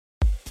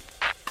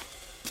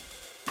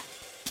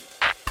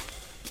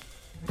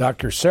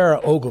Dr.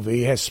 Sarah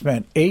Ogilvie has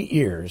spent 8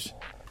 years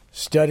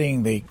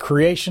studying the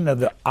creation of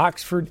the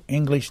Oxford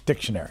English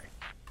Dictionary.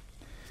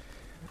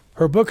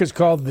 Her book is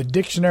called The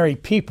Dictionary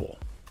People.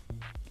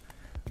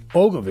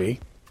 Ogilvie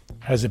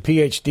has a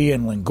PhD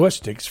in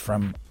linguistics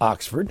from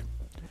Oxford,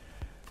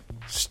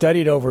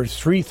 studied over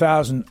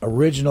 3,000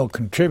 original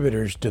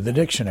contributors to the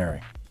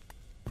dictionary.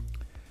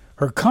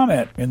 Her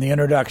comment in the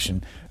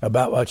introduction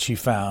about what she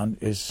found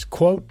is,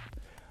 quote,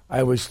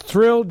 "I was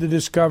thrilled to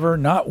discover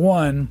not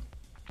one,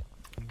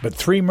 but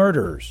 3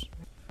 murderers,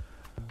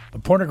 a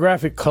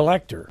pornographic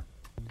collector,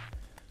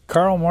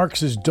 Karl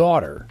Marx's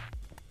daughter,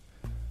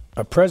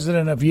 a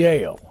president of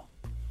Yale,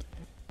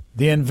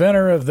 the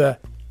inventor of the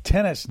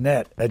tennis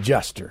net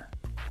adjuster,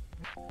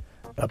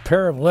 a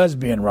pair of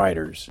lesbian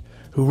writers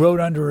who wrote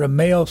under a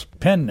male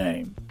pen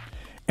name,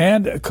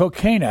 and a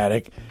cocaine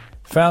addict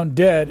found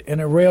dead in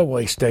a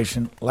railway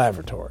station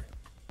lavatory."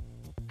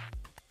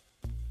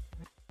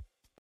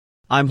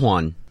 I'm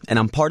Juan, and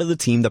I'm part of the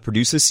team that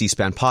produces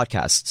C-SPAN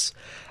podcasts.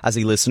 As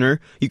a listener,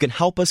 you can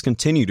help us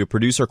continue to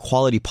produce our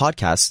quality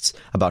podcasts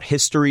about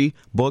history,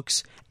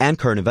 books, and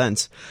current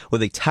events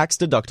with a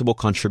tax-deductible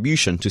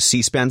contribution to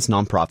C-SPAN's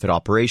nonprofit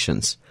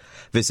operations.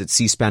 Visit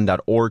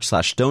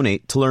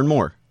cspan.org/donate to learn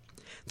more.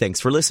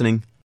 Thanks for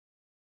listening.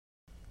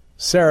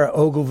 Sarah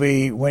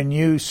Ogilvie, when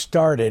you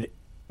started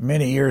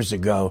many years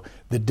ago,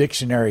 the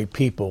Dictionary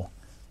People,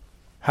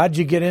 how'd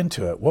you get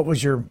into it? What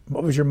was your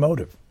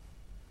motive?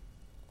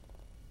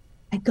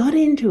 I got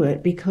into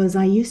it because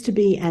I used to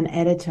be an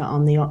editor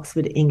on the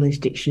Oxford English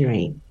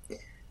Dictionary.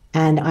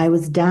 And I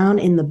was down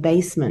in the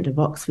basement of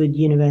Oxford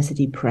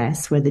University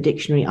Press, where the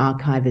dictionary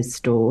archive is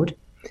stored.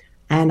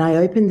 And I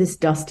opened this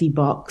dusty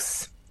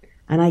box,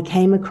 and I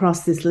came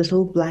across this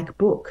little black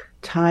book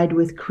tied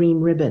with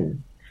cream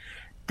ribbon.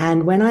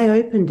 And when I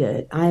opened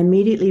it, I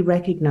immediately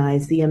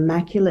recognized the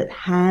immaculate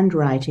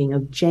handwriting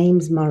of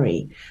James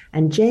Murray.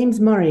 And James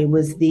Murray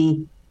was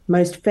the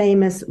most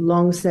famous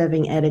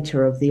long-serving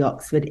editor of the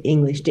Oxford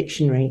English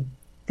Dictionary.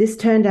 This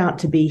turned out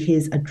to be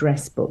his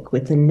address book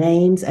with the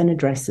names and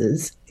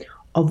addresses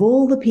of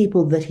all the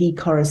people that he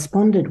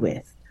corresponded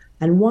with.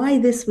 And why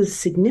this was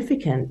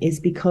significant is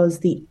because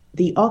the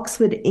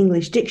Oxford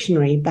English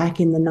Dictionary back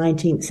in the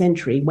 19th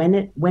century, when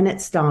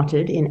it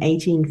started in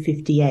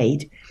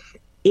 1858,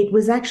 it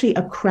was actually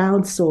a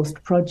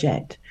crowdsourced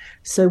project.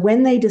 So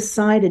when they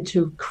decided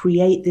to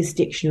create this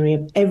dictionary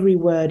of every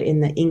word in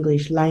the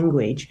English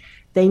language,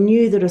 they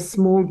knew that a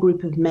small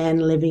group of men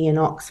living in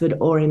Oxford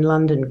or in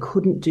London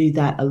couldn't do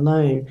that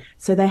alone.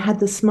 So they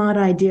had the smart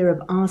idea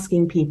of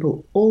asking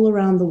people all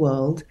around the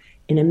world,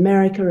 in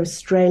America,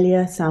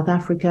 Australia, South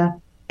Africa,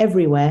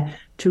 everywhere,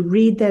 to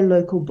read their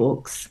local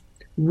books,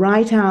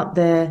 write out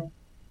their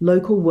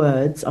local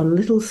words on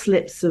little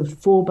slips of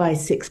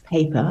 4x6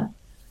 paper,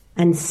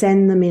 and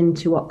send them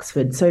into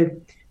Oxford. So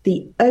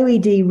the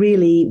OED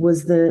really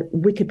was the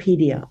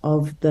Wikipedia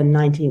of the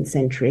 19th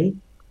century.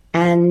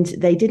 And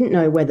they didn't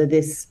know whether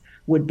this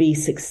would be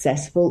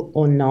successful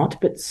or not,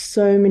 but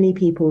so many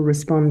people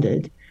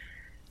responded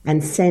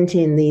and sent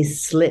in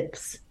these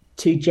slips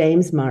to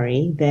James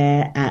Murray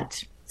there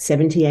at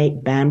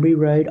 78 Banbury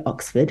Road,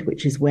 Oxford,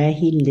 which is where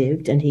he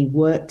lived, and he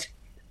worked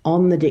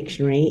on the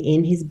dictionary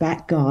in his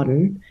back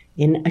garden,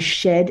 in a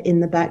shed in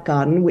the back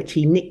garden, which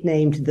he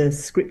nicknamed the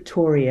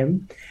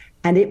scriptorium.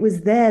 And it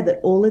was there that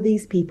all of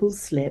these people's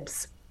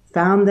slips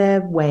found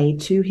their way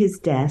to his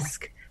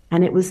desk.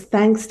 And it was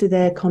thanks to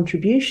their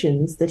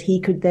contributions that he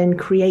could then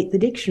create the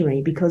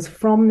dictionary, because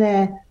from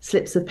their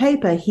slips of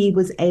paper, he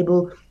was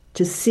able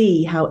to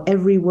see how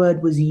every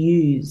word was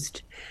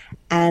used.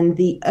 And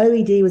the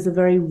OED was a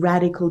very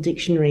radical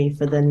dictionary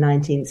for the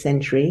 19th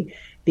century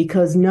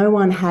because no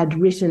one had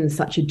written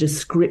such a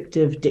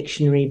descriptive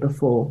dictionary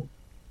before.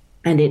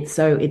 And it's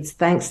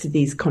thanks to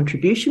these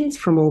contributions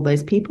from all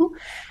those people.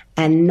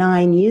 And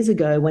 9 years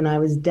ago, when I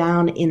was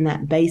down in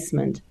that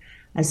basement,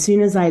 as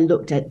soon as I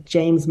looked at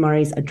James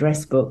Murray's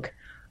address book,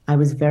 I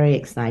was very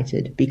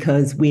excited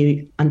because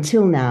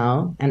until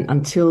now, and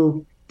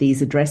until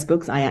these address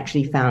books, I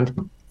actually found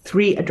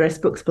 3 address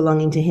books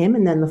belonging to him.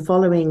 And then the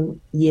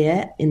following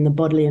year in the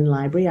Bodleian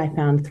Library, I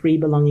found 3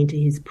 belonging to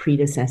his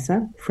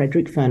predecessor,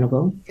 Frederick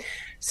Furnivall.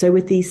 So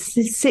with these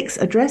 6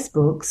 address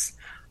books,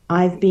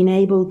 I've been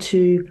able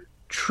to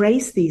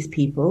trace these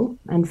people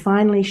and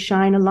finally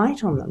shine a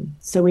light on them.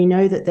 So we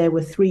know that there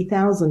were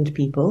 3,000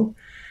 people,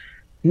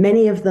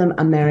 many of them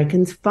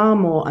Americans, far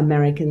more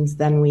Americans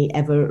than we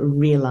ever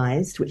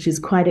realized, which is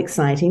quite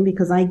exciting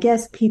because I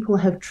guess people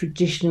have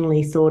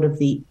traditionally thought of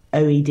the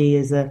OED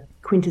as a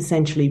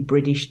quintessentially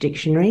British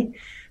dictionary.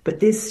 But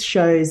this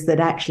shows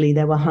that actually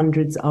there were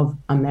hundreds of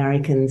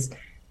Americans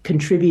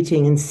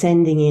contributing and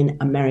sending in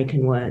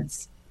American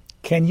words.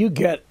 Can you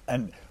get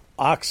an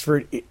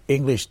Oxford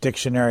English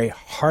Dictionary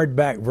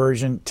hardback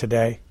version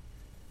today?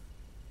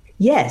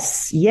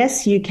 Yes,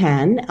 you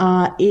can.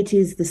 It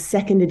is the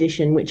second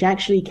edition, which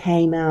actually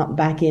came out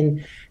back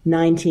in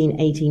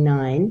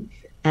 1989,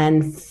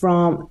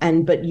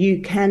 but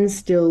you can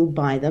still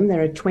buy them.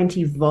 They're a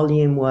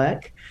 20-volume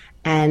work,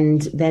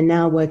 and they're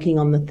now working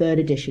on the third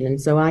edition. And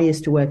so I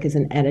used to work as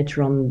an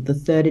editor on the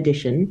third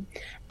edition.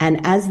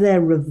 And as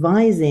they're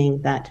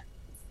revising that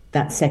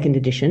second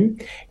edition,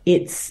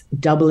 it's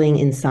doubling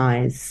in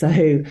size.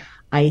 So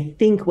I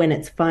think when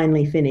it's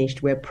finally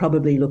finished, we're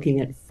probably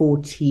looking at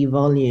 40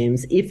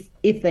 volumes.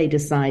 If they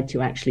decide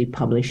to actually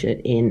publish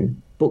it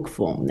in book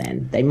form,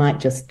 then they might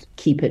just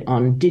keep it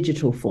on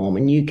digital form.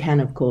 And you can,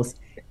 of course,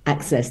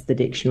 access the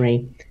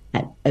dictionary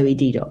at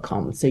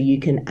oed.com. So you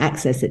can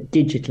access it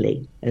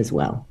digitally as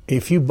well.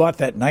 If you bought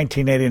that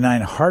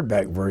 1989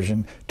 hardback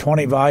version,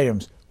 20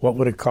 volumes, what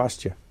would it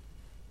cost you?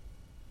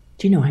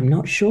 Do you know, I'm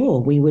not sure.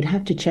 We would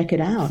have to check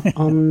it out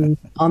on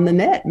the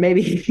net.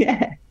 Maybe,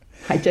 yeah.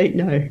 I don't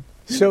know.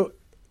 So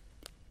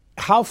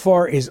how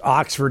far is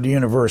Oxford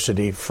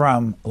University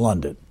from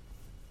London?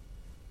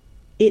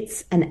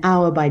 It's an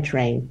hour by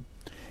train.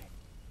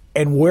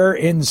 And where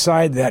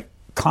inside that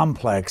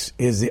complex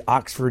is the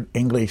Oxford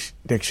English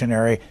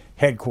Dictionary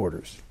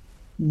headquarters?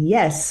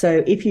 Yes.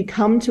 So if you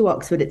come to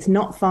Oxford, it's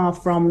not far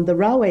from the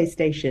railway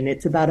station.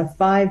 It's about a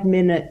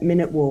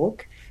 5-minute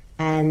walk,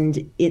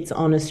 and it's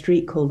on a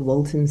street called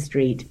Walton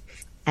Street.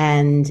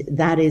 And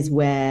that is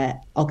where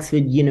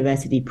Oxford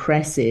University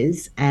Press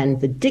is. And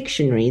the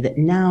dictionary that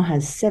now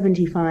has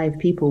 75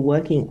 people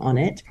working on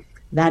it,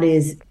 that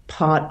is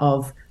part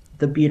of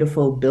the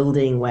beautiful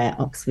building where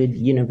Oxford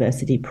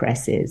University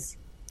Press is.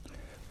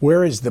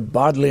 Where is the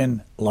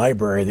Bodleian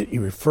Library that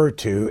you refer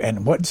to,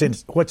 and what's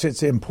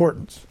its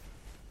importance?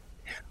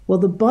 Well,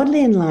 the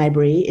Bodleian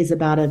Library is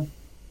about a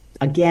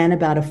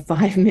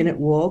 5-minute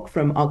walk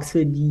from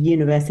Oxford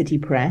University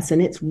Press,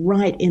 and it's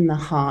right in the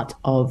heart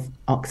of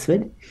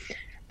Oxford.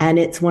 And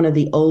it's one of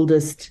the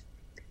oldest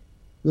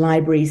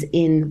libraries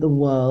in the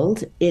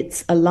world.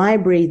 It's a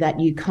library that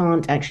you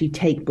can't actually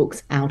take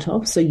books out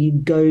of, so you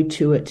go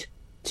to it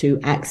to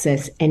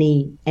access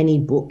any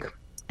book.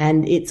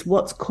 And it's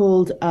what's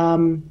called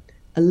a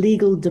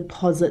legal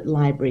deposit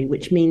library,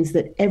 which means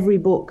that every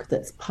book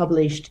that's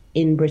published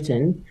in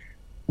Britain,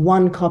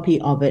 one copy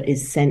of it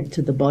is sent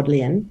to the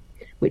Bodleian,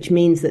 which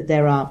means that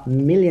there are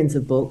millions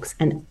of books,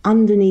 and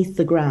underneath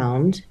the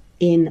ground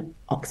in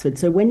Oxford.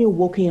 So when you're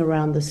walking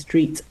around the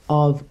streets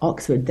of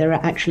Oxford, there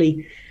are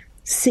actually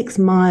 6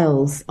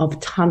 miles of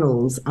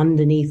tunnels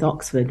underneath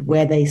Oxford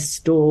where they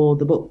store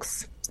the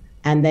books.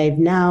 And they've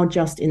now,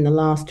 just in the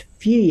last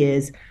few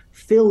years,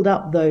 filled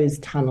up those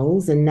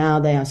tunnels, and now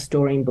they are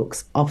storing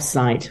books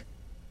off-site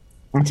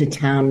at a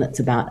town that's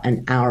about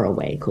an hour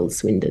away called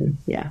Swindon.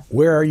 Yeah.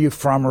 Where are you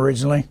from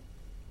originally?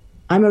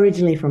 I'm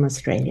originally from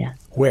Australia.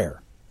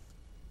 Where?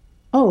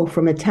 Oh,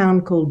 from a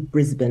town called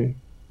Brisbane.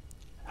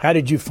 How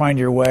did you find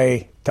your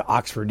way to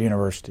Oxford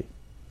University?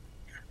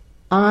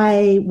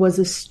 I was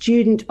a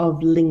student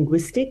of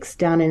linguistics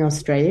down in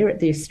Australia at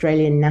the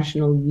Australian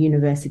National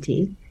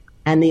University.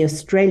 And the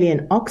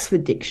Australian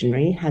Oxford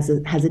Dictionary has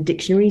a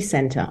dictionary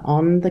centre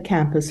on the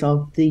campus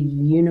of the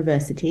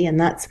university. And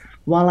that's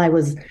while I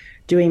was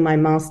doing my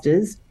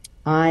master's,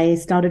 I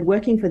started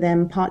working for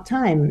them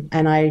part-time.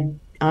 And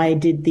I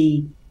did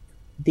the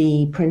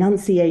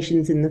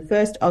pronunciations in the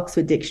first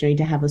Oxford Dictionary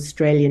to have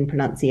Australian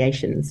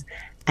pronunciations.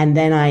 And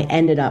then I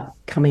ended up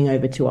coming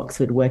over to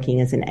Oxford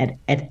working as an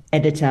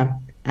editor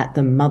at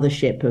the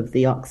mothership of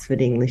the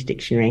Oxford English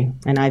Dictionary.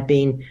 And I've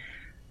been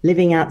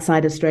living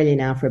outside Australia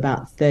now for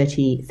about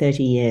 30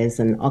 years,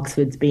 and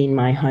Oxford's been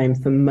my home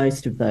for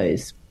most of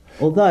those.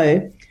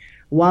 Although,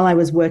 while I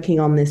was working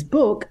on this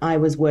book, I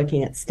was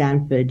working at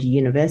Stanford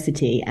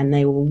University, and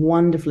they were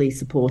wonderfully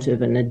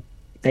supportive, and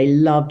they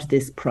loved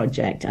this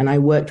project. And I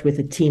worked with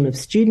a team of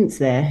students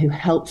there who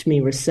helped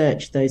me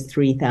research those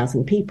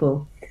 3,000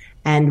 people.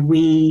 And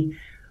we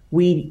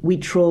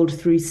trawled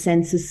through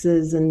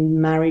censuses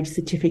and marriage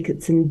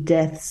certificates and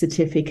death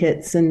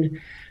certificates and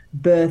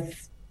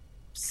birth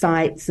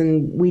sites,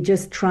 and we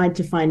just tried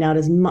to find out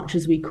as much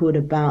as we could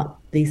about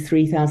these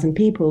 3,000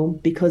 people,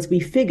 because we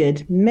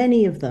figured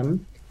many of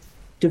them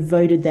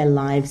devoted their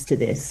lives to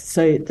this.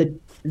 So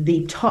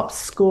the top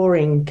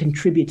scoring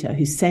contributor,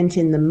 who sent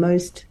in the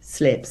most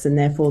slips and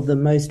therefore the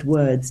most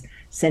words,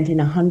 sent in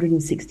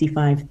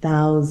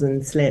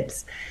 165,000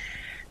 slips.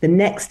 The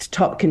next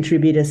top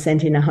contributor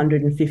sent in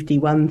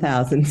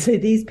 151,000. So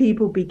these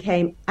people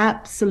became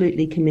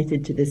absolutely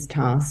committed to this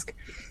task.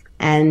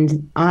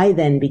 And I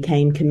then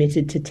became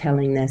committed to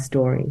telling their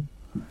story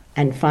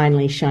and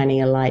finally shining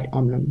a light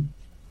on them.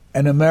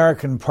 An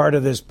American part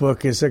of this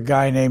book is a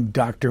guy named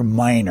Dr.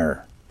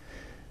 Miner.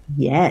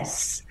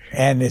 Yes.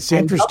 And it's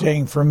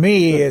interesting for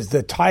me is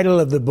the title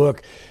of the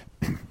book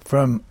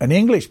from an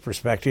English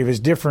perspective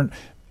is different.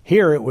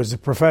 Here it was The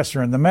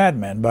Professor and the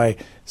Madman by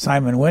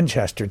Simon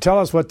Winchester. Tell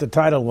us what the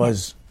title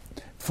was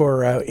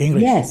for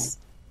English. Yes.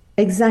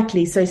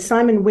 Exactly. So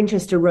Simon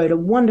Winchester wrote a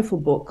wonderful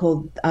book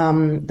called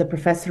The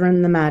Professor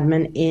and the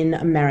Madman in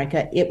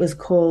America. It was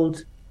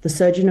called The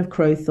Surgeon of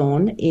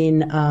Crowthorne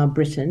in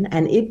Britain,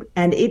 and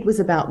it was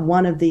about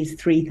one of these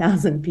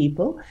 3,000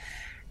 people.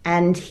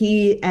 And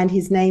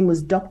his name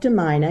was Dr.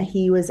 Miner.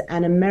 He was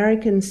an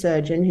American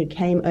surgeon who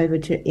came over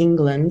to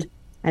England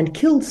and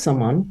killed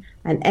someone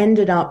and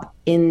ended up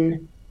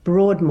in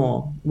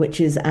Broadmoor,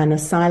 which is an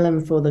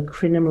asylum for the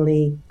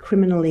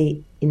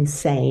criminally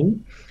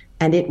insane.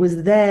 And it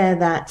was there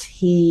that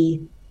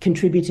he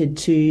contributed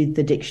to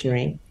the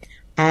dictionary.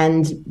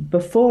 And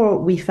before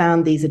we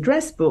found these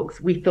address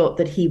books, we thought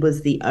that he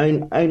was the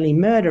only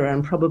murderer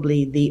and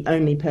probably the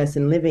only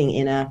person living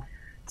in a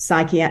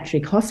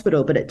psychiatric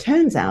hospital. But it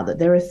turns out that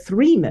there are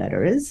 3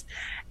 murderers,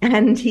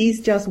 and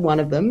he's just one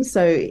of them.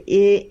 So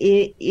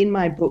in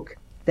my book,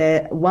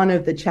 one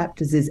of the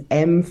chapters is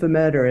M for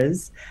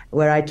murderers,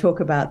 where I talk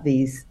about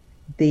these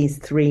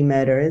 3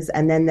 murderers.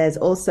 And then there's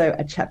also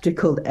a chapter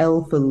called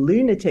L for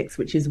lunatics,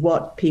 which is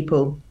what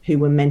people who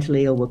were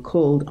mentally ill were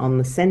called on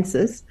the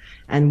census.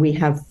 And we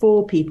have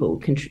 4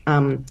 people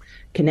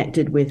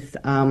connected with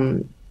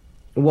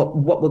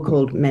what were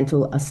called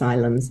mental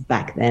asylums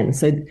back then.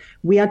 So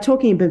we are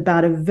talking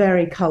about a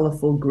very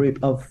colorful group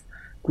of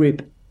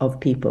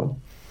people.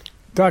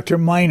 Dr.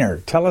 Miner,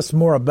 tell us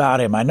more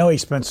about him. I know he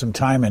spent some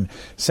time in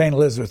St.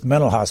 Elizabeth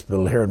Mental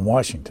Hospital here in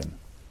Washington.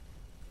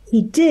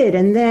 He did,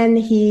 and then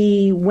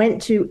he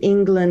went to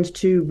England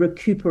to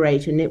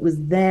recuperate, and it was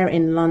there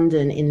in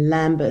London, in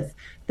Lambeth,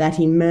 that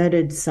he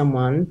murdered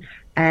someone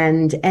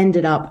and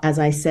ended up, as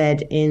I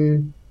said,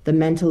 in the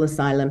mental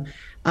asylum.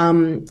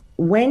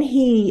 When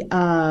he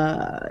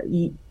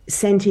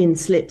sent in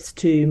slips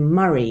to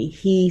Murray,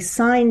 he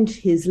signed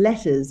his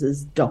letters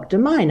as Dr.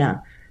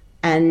 Miner.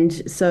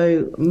 And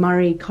so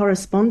Murray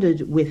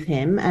corresponded with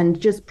him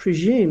and just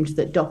presumed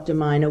that Dr.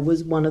 Miner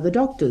was one of the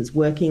doctors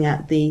working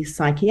at the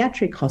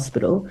psychiatric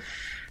hospital.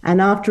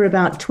 And after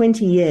about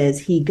 20 years,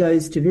 he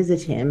goes to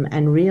visit him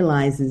and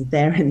realizes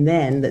there and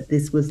then that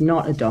this was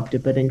not a doctor,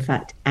 but in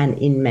fact an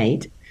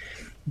inmate.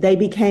 They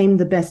became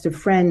the best of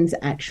friends,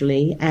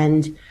 actually,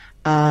 and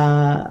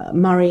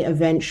Murray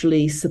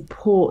eventually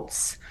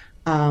supports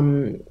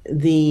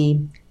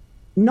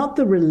not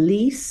the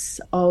release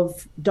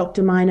of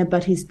Dr. Miner,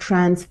 but his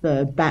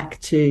transfer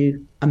back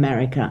to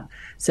America.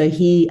 So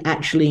he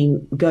actually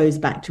goes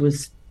back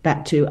to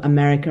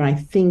America, I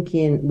think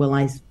I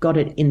got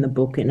it in the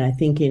book, and I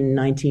think in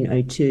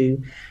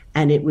 1902,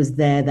 and it was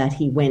there that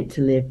he went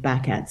to live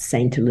back at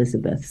St.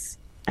 Elizabeth's,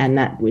 and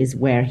that was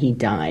where he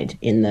died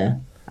in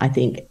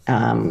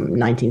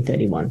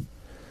 1931.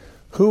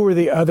 Who were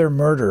the other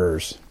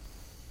murderers?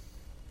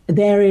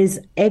 There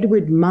is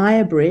Edward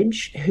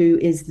Muybridge, who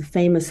is the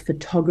famous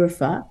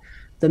photographer,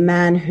 the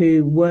man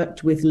who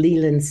worked with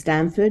Leland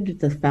Stanford,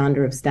 the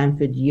founder of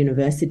Stanford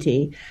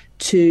University,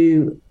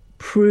 to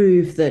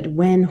prove that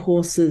when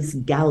horses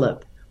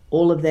gallop,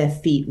 all of their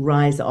feet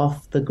rise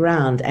off the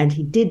ground. And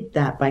he did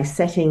that by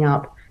setting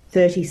up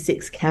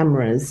 36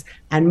 cameras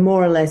and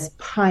more or less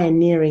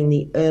pioneering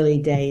the early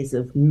days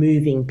of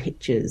moving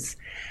pictures.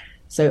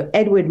 So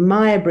Edward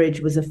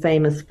Muybridge was a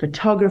famous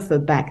photographer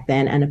back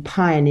then and a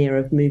pioneer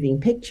of moving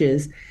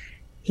pictures.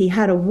 He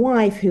had a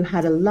wife who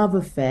had a love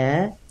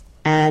affair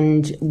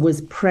and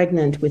was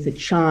pregnant with a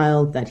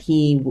child that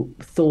he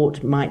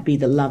thought might be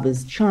the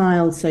lover's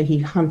child. So he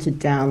hunted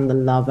down the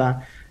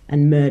lover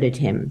and murdered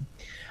him.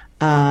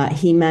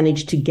 He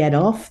managed to get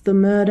off the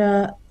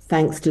murder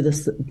thanks to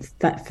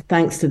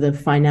the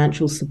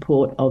financial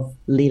support of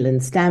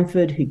Leland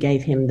Stanford, who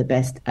gave him the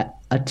best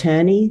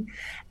attorney.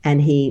 And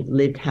he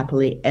lived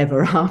happily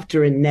ever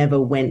after and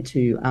never went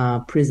to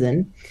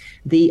prison.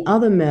 The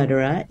other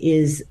murderer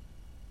is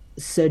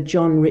Sir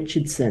John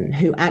Richardson,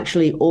 who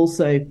actually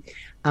also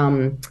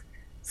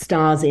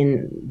stars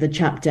in the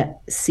chapter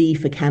C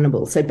for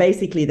Cannibal. So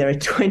basically there are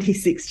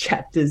 26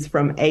 chapters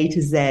from A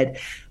to Z.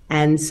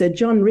 And Sir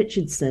John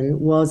Richardson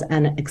was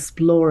an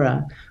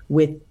explorer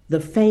with the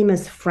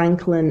famous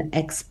Franklin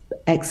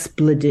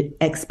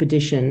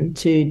expedition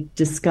to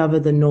discover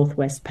the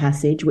Northwest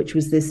Passage, which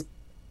was this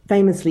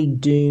famously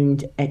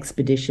doomed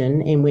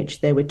expedition in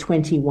which there were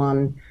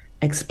 21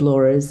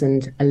 explorers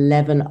and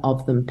 11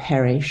 of them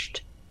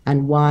perished.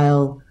 And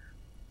while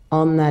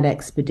on that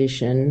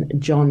expedition,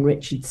 John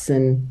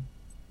Richardson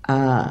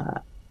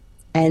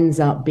ends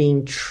up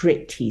being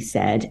tricked, he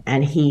said,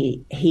 and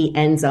he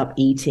ends up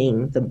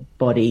eating the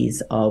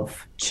bodies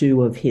of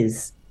 2 of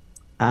his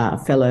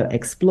fellow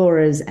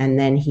explorers, and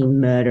then he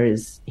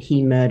murders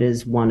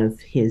one of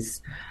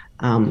his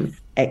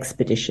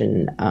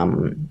expedition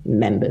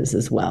members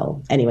as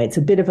well. Anyway, it's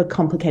a bit of a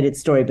complicated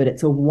story, but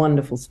it's a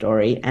wonderful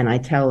story, and I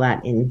tell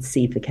that in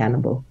C for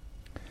Cannibal.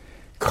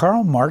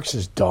 Karl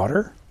Marx's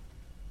daughter?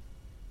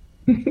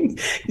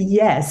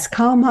 Yes,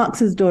 Karl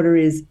Marx's daughter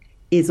is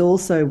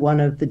also one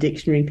of the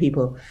dictionary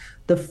people.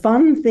 The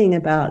fun thing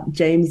about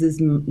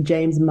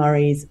James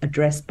Murray's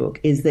address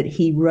book is that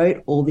he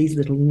wrote all these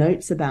little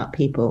notes about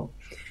people.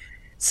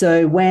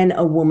 So when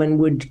a woman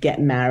would get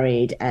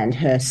married and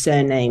her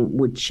surname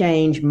would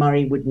change,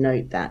 Murray would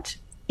note that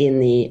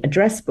in the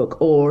address book.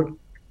 Or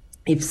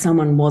if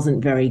someone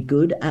wasn't very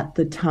good at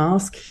the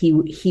task, he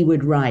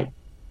would write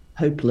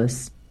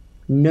hopeless,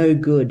 no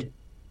good,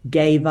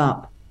 gave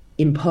up,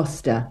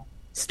 imposter,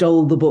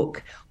 stole the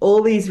book,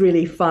 all these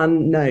really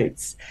fun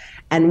notes.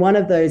 And one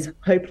of those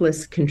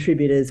hopeless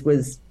contributors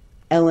was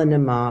Eleanor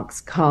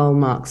Marx, Karl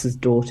Marx's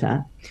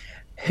daughter,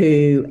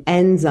 who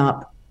ends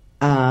up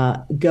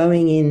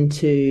going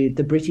into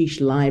the British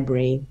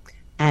Library.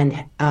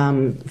 And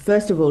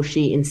first of all,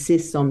 she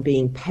insists on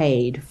being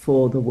paid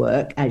for the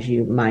work, as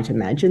you might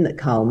imagine that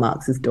Karl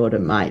Marx's daughter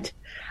might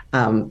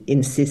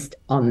insist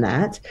on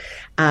that.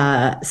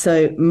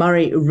 So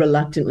Murray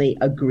reluctantly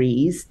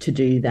agrees to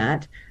do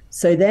that.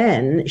 So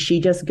then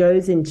she just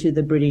goes into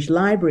the British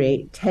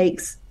Library,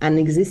 takes an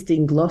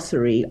existing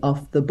glossary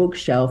off the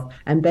bookshelf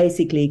and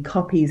basically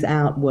copies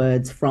out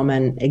words from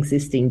an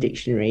existing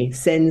dictionary,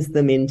 sends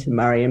them into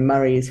Murray, and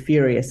Murray is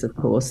furious, of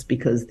course,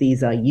 because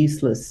these are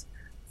useless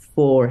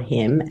for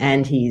him,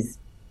 and he's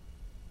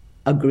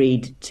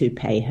agreed to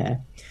pay her.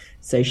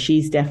 So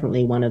she's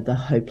definitely one of the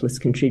hopeless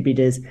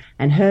contributors,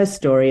 and her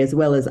story, as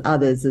well as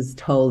others, is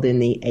told in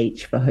the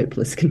H for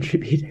Hopeless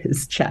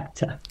Contributors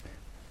chapter.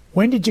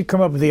 When did you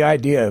come up with the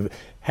idea of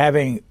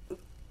having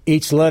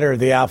each letter of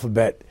the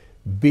alphabet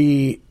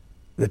be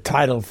the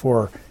title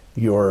for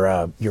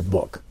your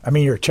book? I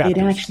mean, your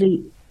chapters.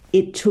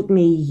 It took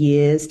me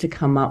years to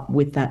come up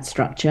with that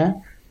structure.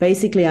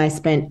 Basically, I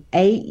spent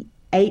eight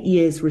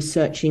years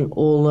researching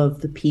all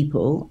of the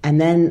people, and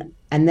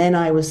then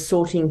I was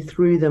sorting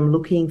through them,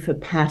 looking for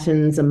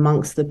patterns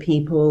amongst the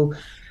people,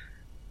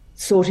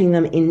 sorting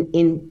them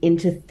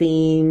into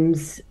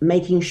themes,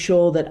 making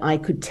sure that I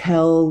could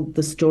tell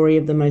the story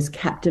of the most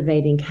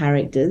captivating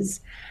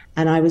characters.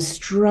 And I was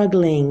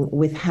struggling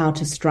with how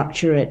to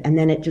structure it. And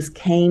then it just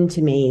came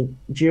to me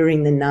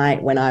during the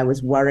night when I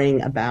was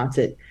worrying about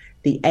it.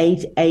 The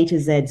A to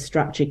Z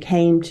structure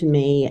came to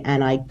me,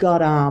 and I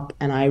got up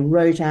and I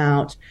wrote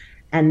out,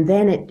 and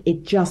then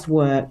it just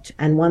worked.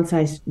 And once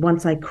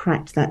I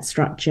cracked that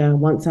structure,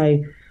 once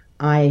I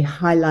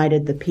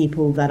highlighted the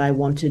people that I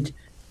wanted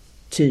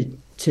to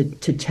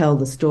tell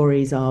the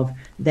stories of,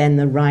 then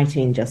the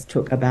writing just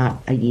took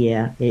about a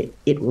year.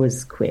 It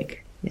was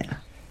quick. Yeah.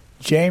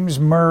 James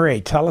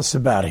Murray, tell us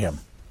about him.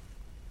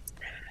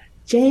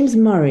 James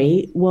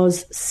Murray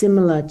was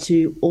similar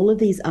to all of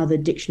these other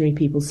dictionary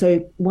people.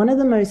 So one of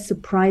the most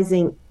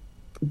surprising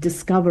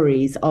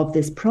discoveries of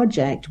this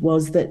project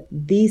was that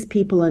these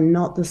people are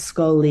not the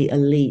scholarly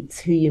elites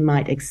who you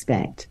might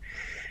expect.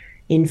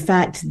 In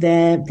fact,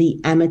 they're the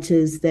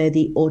amateurs, they're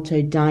the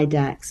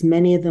autodidacts.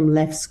 Many of them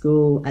left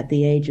school at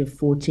the age of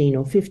 14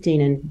 or 15,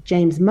 and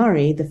James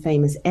Murray, the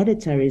famous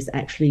editor, is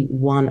actually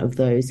one of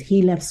those.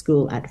 He left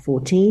school at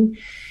 14.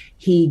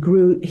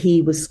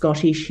 He was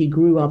Scottish. He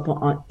grew up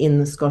in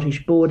the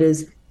Scottish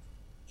borders.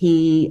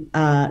 He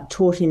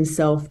taught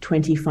himself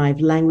 25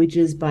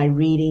 languages by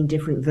reading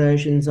different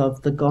versions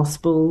of the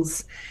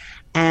Gospels,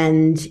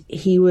 and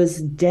he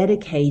was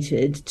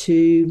dedicated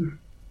to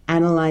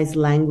analyze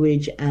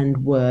language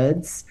and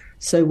words.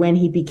 So when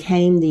he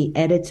became the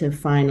editor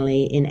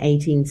finally in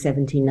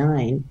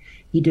 1879,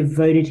 he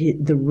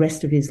devoted the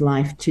rest of his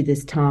life to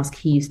this task.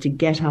 He used to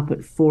get up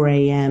at 4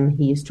 a.m.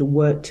 He used to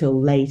work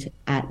till late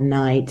at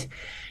night.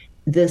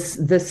 The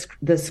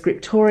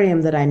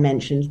scriptorium that I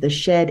mentioned, the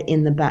shed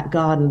in the back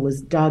garden,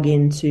 was dug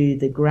into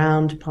the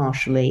ground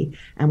partially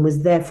and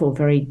was therefore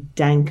very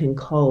dank and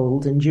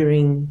cold. And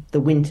during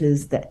the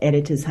winters, the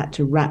editors had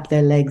to wrap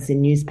their legs in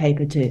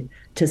newspaper to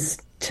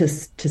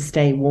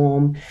stay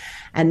warm.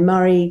 And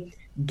Murray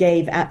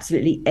gave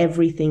absolutely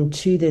everything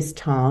to this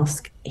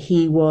task.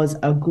 He was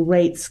a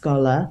great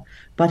scholar,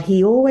 but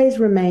he always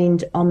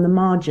remained on the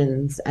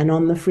margins and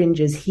on the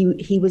fringes.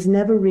 He was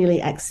never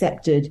really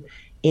accepted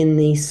in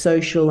the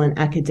social and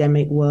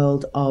academic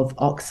world of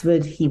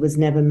Oxford. He was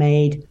never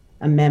made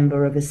a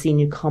member of a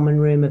senior common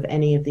room of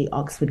any of the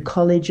Oxford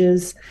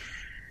colleges.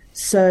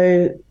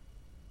 So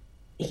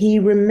he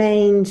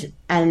remained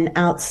an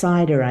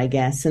outsider, I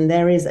guess. And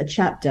there is a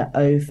chapter,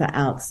 O for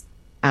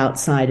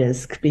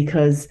outsiders,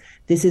 because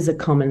this is a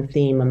common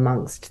theme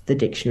amongst the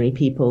dictionary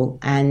people.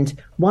 And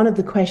one of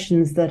the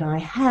questions that I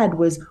had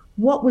was,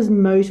 what was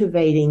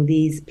motivating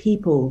these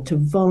people to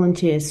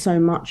volunteer so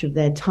much of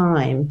their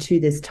time to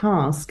this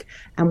task?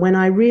 And when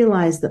I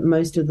realized that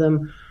most of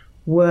them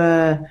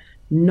were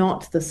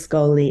not the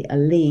scholarly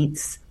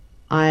elites,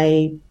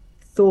 I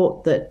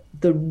thought that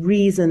the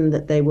reason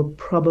that they were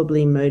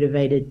probably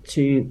motivated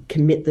to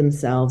commit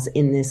themselves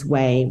in this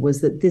way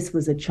was that this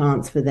was a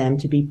chance for them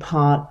to be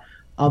part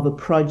of a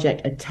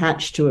project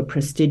attached to a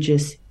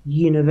prestigious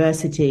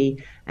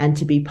university and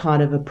to be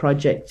part of a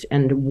project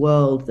and a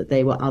world that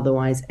they were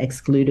otherwise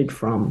excluded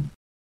from.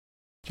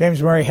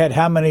 James Murray had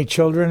how many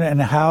children,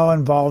 and how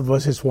involved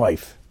was his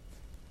wife?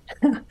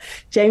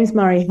 James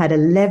Murray had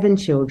 11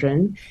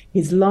 children.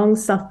 His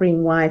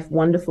long-suffering wife,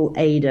 wonderful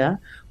Ada,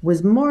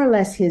 was more or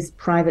less his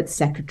private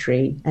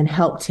secretary and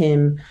helped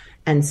him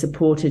and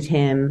supported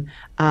him.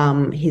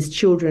 His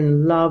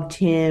children loved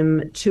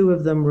him. 2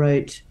 of them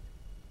wrote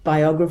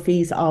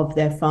biographies of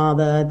their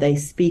father. They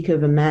speak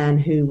of a man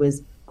who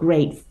was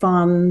great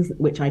fun,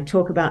 which I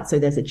talk about. So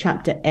there's a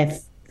chapter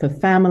F for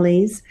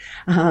families.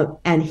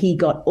 And he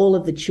got all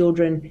of the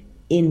children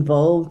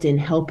involved in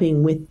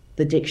helping with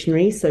the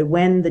dictionary. So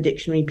when the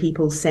dictionary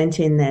people sent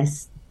in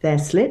their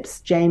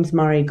slips, James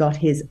Murray got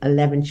his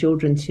 11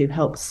 children to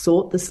help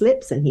sort the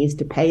slips, and he used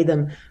to pay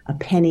them a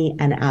penny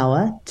an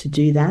hour to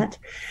do that.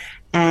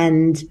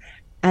 And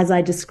as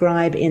I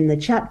describe in the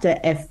chapter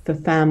F for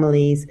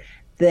Families,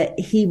 that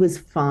he was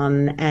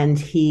fun, and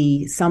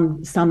he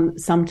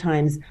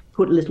sometimes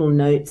put little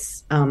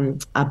notes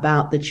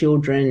about the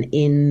children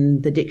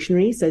in the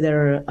dictionary. So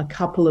there are a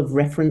couple of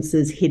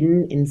references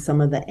hidden in some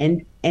of the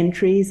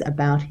entries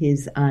about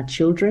his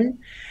children.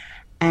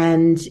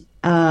 And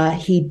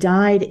he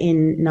died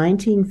in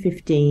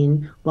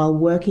 1915 while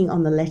working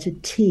on the letter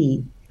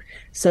T.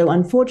 So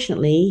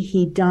unfortunately,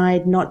 he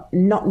died not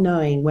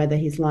knowing whether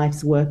his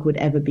life's work would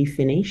ever be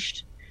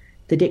finished.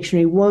 The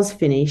dictionary was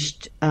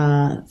finished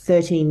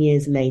 13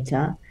 years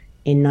later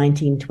in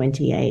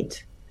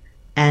 1928.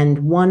 And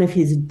one of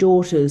his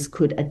daughters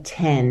could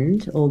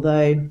attend,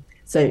 one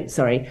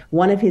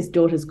of his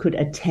daughters could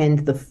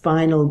attend the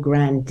final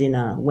grand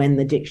dinner when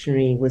the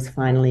dictionary was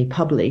finally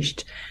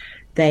published.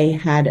 They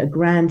had a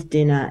grand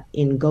dinner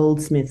in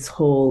Goldsmiths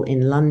Hall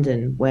in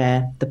London,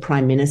 where the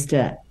Prime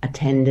Minister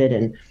attended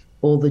and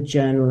all the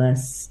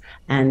journalists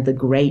and the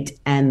great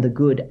and the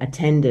good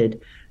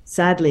attended.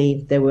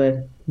 Sadly, there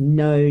were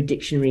no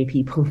dictionary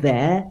people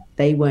there.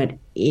 They weren't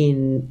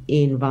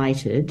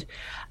invited,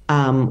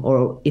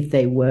 or if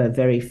they were,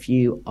 very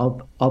few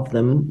of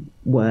them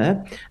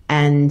were.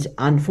 And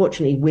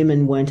unfortunately,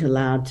 women weren't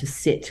allowed to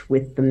sit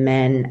with the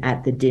men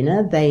at the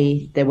dinner.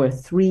 There were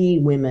 3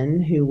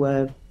 women who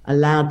were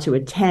allowed to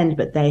attend,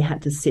 but they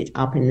had to sit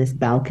up in this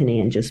balcony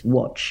and just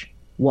watch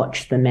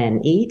the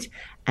men eat.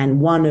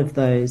 And one of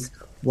those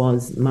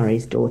was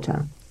Murray's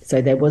daughter.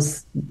 So there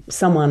was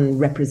someone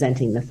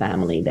representing the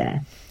family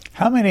there.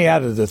 How many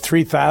out of the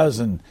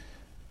 3,000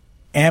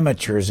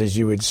 amateurs, as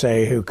you would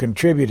say, who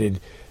contributed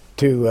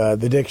to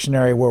the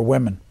dictionary were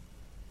women?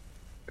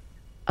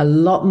 A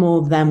lot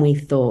more than we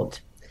thought.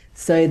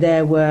 So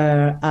there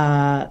were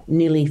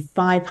nearly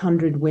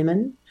 500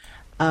 women.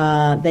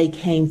 They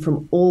came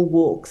from all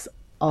walks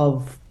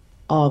of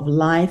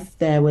life.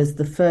 There was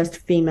the first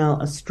female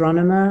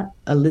astronomer,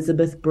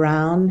 Elizabeth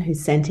Brown, who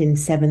sent in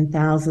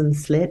 7,000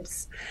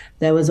 slips.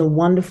 There was a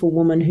wonderful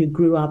woman who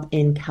grew up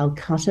in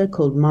Calcutta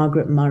called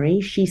Margaret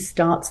Murray. She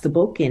starts the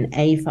book in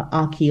A for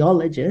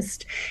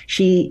archaeologist.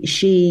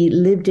 She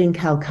lived in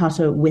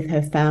Calcutta with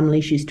her family.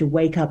 She used to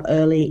wake up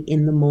early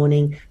in the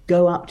morning,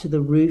 go up to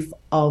the roof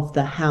of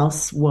the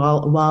house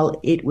while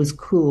it was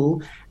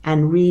cool,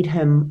 and read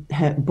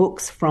her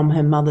books from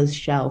her mother's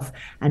shelf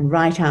and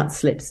write out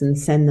slips and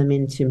send them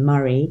into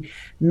Murray.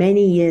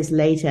 Many years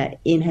later,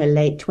 in her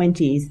late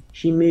 20s,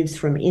 she moves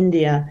from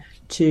India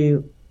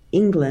to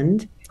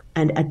England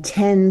and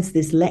attends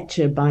this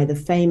lecture by the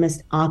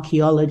famous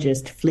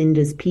archaeologist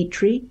Flinders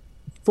Petrie,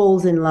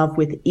 falls in love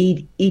with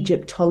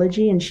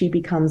Egyptology, and she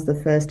becomes the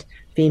first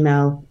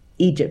female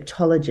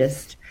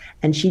Egyptologist.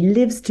 And she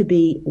lives to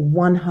be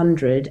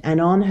 100, and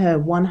on her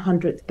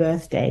 100th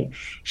birthday,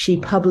 she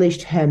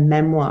published her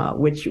memoir,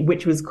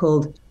 which was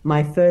called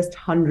My First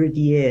 100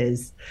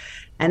 Years.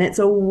 And it's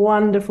a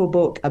wonderful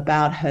book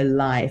about her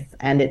life,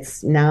 and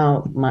it's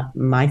now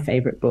my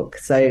favorite book.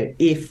 So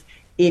if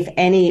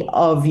any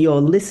of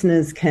your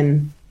listeners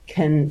can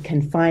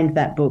find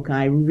that book,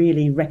 I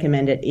really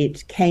recommend it.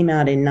 It came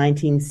out in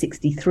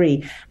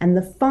 1963. And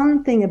the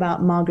fun thing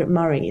about Margaret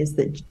Murray is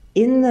that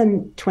in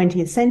the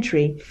 20th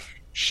century,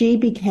 she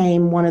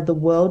became one of the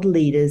world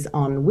leaders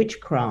on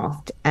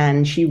witchcraft,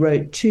 and she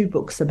wrote 2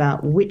 books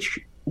about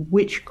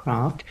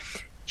witchcraft.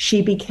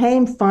 She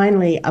became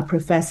finally a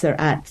professor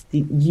at the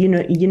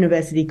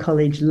University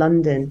College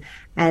London,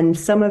 and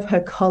some of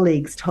her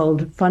colleagues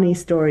told funny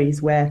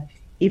stories where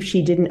if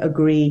she didn't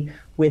agree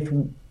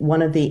with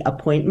one of the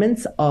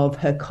appointments of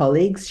her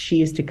colleagues, she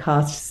used to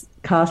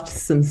cast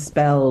some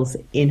spells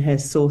in her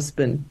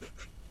saucepan.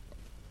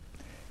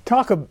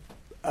 Talk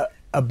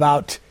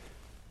about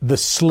the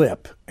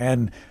slip,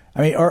 and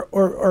I mean,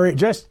 or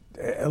just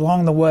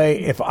along the way,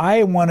 if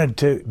I wanted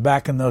to,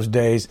 back in those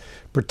days,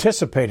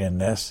 participate in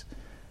this,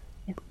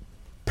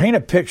 paint a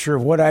picture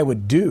of what I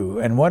would do,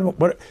 and what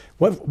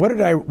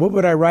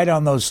would I write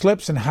on those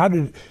slips, and how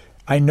did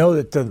I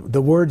know that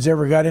the words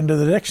ever got into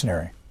the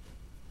dictionary?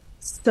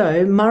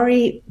 So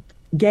Murray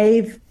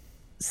gave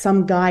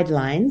some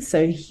guidelines.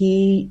 So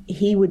he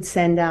would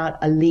send out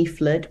a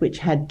leaflet which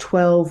had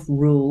 12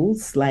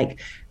 rules,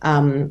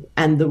 and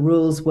the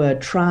rules were: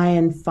 try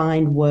and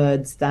find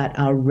words that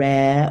are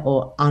rare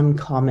or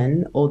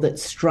uncommon, or that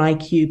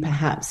strike you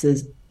perhaps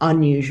as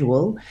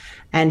unusual.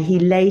 And he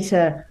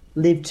later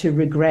lived to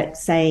regret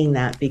saying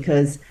that,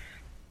 because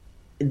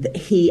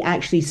he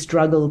actually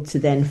struggled to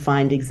then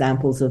find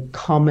examples of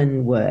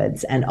common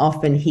words, and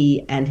often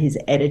he and his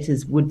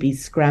editors would be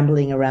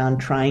scrambling around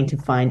trying to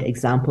find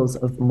examples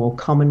of more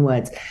common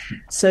words.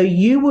 So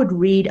you would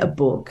read a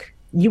book,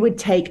 you would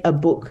take a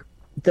book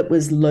that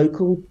was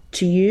local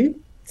to you,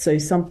 so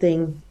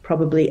something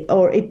probably,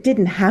 or it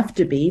didn't have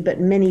to be, but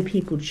many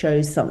people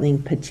chose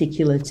something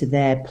particular to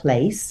their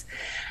place,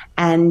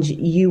 and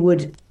you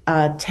would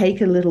take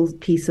a little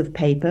piece of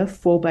paper,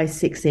 4 by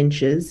 6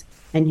 inches,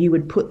 and you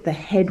would put the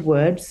head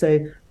word,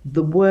 so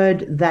the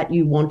word that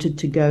you wanted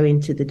to go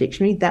into the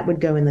dictionary, that would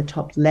go in the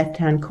top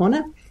left-hand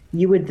corner.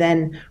 You would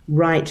then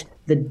write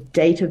the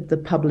date of the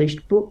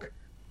published book,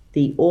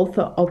 the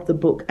author of the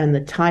book and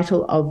the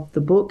title of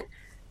the book,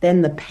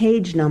 then the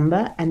page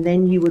number, and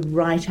then you would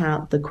write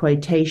out the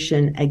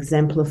quotation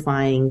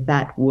exemplifying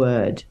that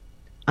word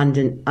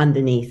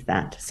underneath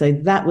that. So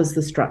that was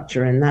the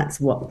structure, and that's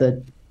what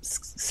the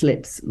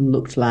slips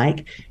looked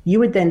like. You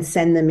would then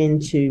send them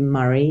into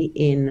Murray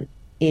in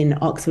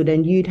Oxford,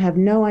 and you'd have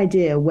no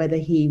idea whether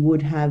he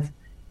would have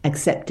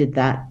accepted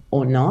that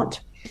or not.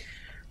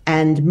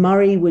 And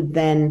Murray would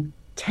then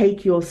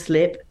take your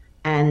slip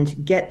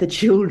and get the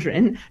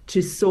children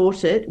to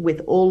sort it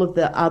with all of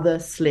the other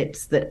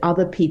slips that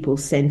other people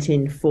sent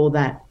in for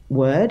that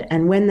word.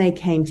 And when they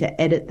came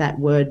to edit that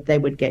word, they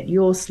would get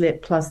your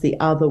slip plus the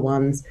other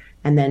ones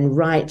and then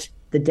write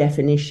the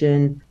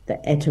definition, the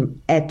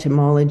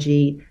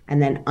etymology,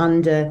 and then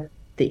under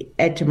the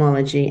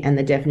etymology and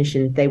the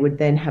definition, they would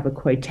then have a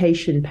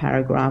quotation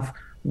paragraph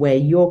where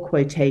your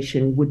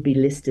quotation would be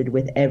listed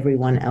with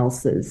everyone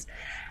else's.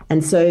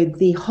 And so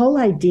the whole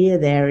idea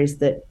there is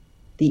that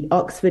the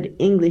Oxford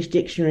English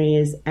Dictionary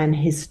is an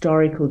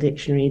historical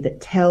dictionary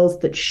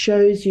that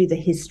shows you the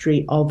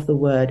history of the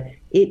word.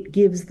 It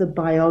gives the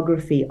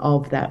biography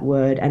of that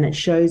word, and it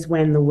shows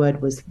when the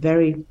word was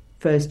very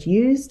first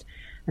used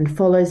and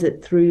follows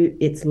it through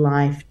its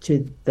life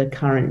to the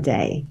current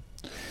day.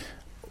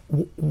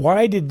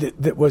 Why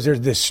was there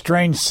this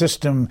strange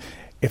system?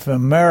 If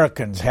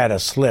Americans had a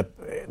slip,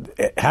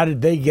 how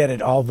did they get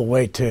it all the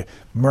way to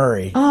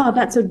Murray? Oh,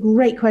 that's a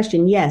great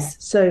question. Yes.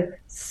 So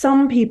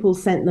some people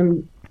sent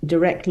them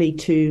directly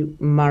to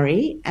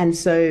Murray, and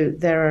so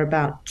there are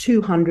about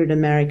 200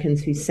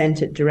 Americans who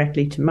sent it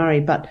directly to Murray,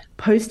 but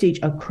postage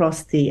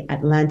across the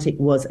Atlantic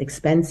was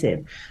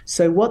expensive.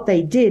 So what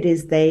they did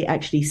is they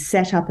actually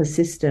set up a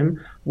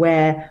system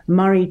where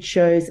Murray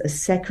chose a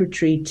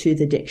secretary to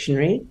the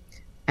dictionary,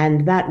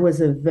 and that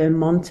was a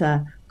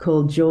Vermonter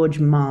called George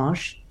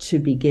Marsh to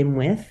begin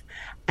with.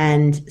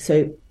 And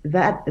so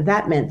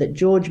that meant that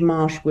George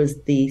Marsh was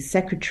the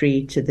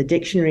secretary to the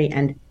dictionary,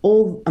 and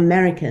all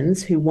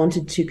Americans who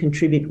wanted to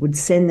contribute would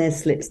send their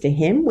slips to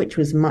him, which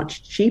was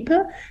much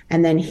cheaper.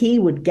 And then he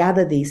would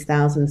gather these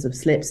thousands of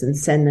slips and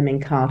send them in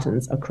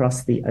cartons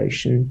across the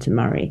ocean to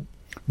Murray.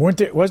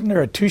 Wasn't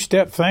there a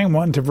two-step thing,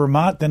 one to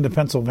Vermont, then to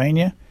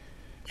Pennsylvania?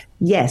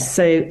 Yes.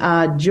 So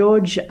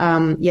George,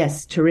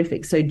 yes,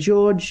 terrific. So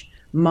George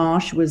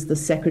Marsh was the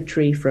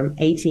secretary from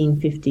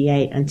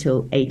 1858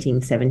 until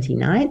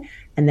 1879.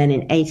 And then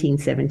in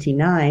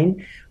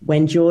 1879,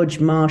 when George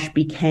Marsh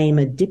became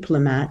a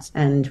diplomat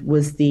and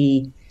was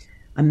the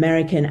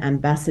American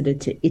ambassador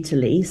to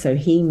Italy, so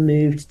he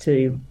moved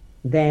to,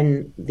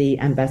 then the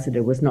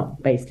ambassador was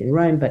not based in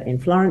Rome, but in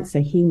Florence.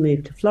 So he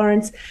moved to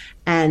Florence.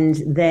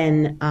 And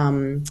then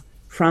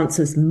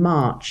Francis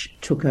March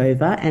took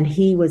over, and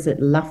he was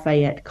at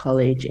Lafayette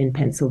College in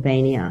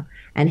Pennsylvania.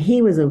 And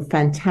he was a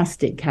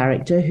fantastic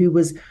character who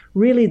was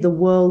really the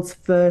world's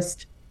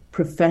first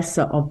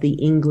professor of the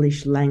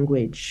English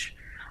language,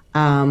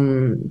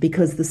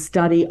 because the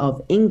study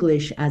of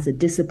English as a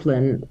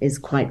discipline is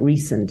quite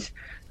recent.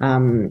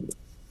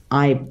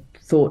 I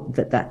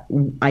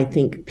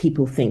think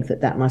people think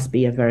that must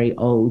be a very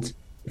old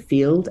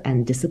field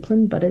and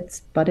discipline, but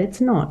it's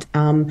not.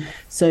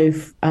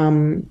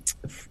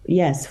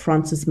 Yes,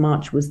 Francis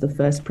March was the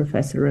first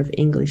professor of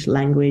English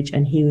language,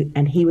 and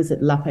he was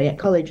at Lafayette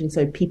College, and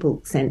so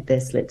people sent their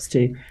slips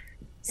to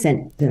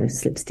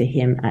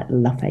him at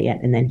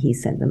Lafayette, and then he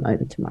sent them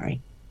over to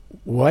Murray.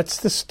 What's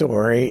the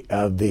story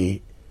of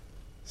the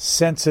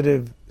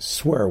sensitive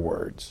swear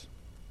words?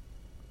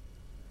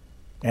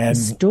 And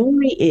the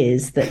story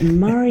is that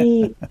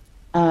Murray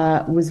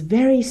was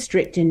very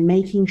strict in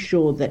making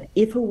sure that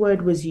if a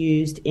word was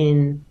used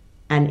in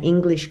an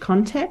English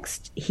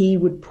context, he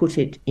would put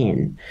it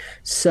in.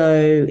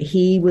 So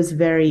he was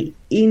very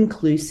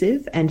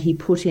inclusive, and he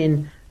put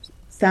in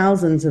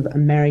thousands of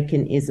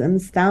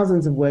Americanisms,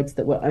 thousands of words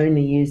that were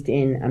only used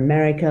in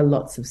America,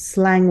 lots of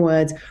slang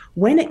words.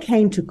 When it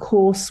came to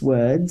coarse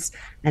words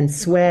and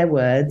swear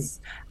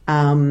words,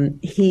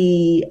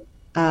 he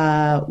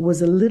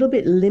was a little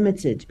bit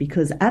limited,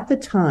 because at the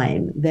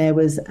time there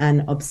was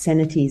an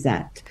Obscenities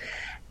Act.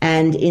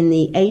 And in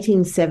the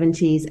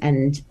 1870s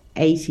and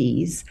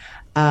 80s,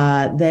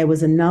 there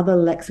was another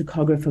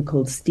lexicographer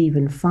called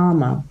Stephen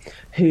Farmer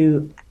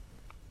who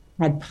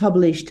had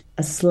published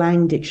a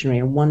slang dictionary,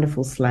 a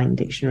wonderful slang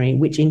dictionary,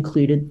 which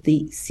included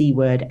the C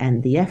word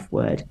and the F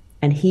word.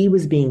 And he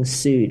was being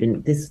sued,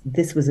 and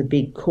this was a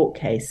big court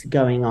case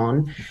going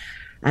on.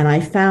 And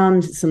I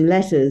found some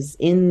letters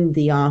in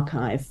the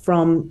archive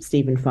from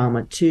Stephen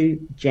Farmer to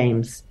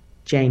James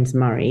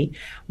Murray,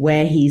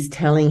 where he's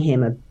telling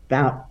him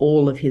about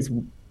all of his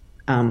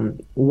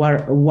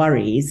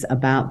worries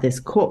about this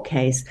court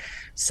case.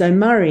 So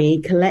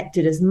Murray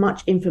collected as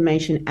much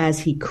information as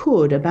he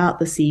could about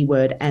the C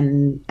word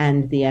and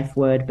the F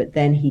word, but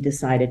then he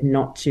decided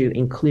not to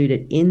include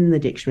it in the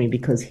dictionary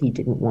because he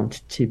didn't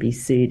want to be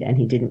sued, and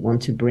he didn't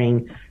want to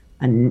bring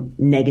a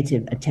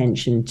negative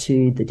attention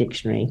to the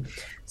dictionary.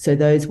 So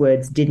those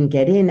words didn't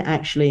get in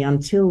actually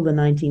until the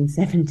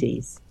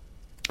 1970s.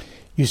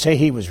 You say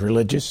he was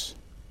religious?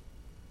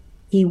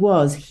 He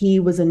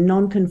was a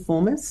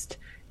nonconformist,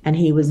 and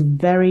he was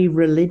very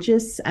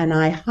religious. And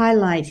I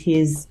highlight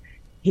his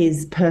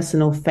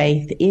personal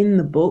faith in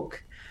the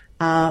book.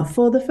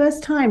 For the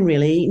first time,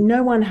 really,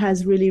 no one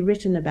has really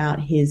written about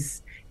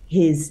his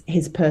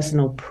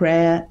personal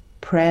prayer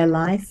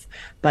life,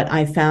 but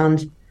I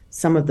found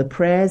some of the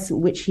prayers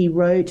which he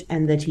wrote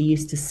and that he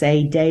used to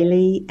say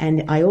daily.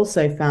 And I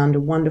also found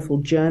a wonderful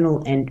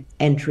journal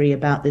entry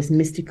about this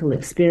mystical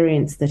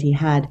experience that he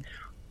had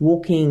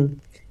walking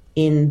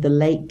in the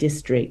Lake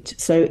District.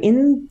 So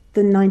in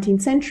the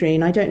 19th century,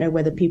 and I don't know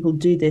whether people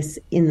do this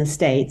in the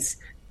States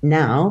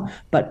now,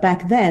 but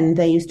back then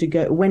they used to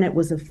go, when it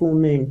was a full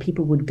moon,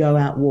 people would go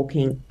out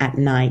walking at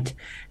night,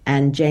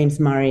 and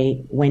James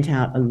Murray went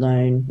out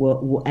alone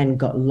and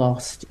got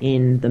lost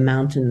in the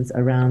mountains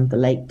around the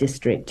Lake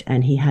District,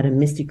 and he had a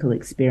mystical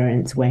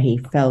experience where he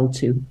fell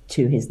to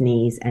his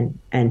knees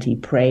and he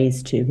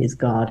prays to his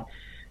God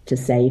to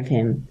save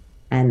him,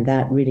 and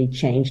that really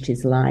changed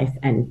his life,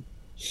 and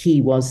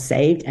he was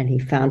saved and he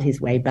found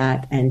his way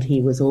back, and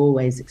he was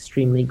always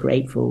extremely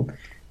grateful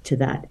to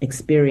that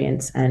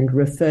experience and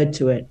referred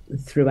to it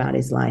throughout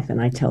his life,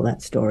 and I tell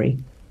that story.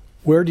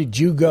 Where did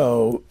you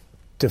go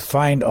to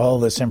find all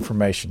this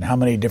information? How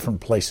many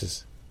different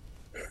places?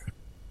 I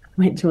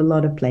went to a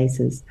lot of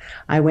places.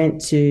 I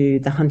went to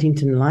the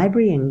Huntington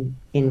Library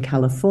in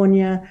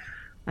California.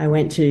 I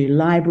went to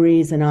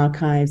libraries and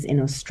archives in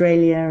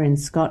Australia, in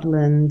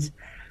Scotland.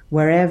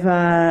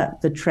 Wherever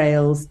the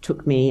trails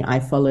took me, I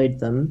followed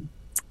them.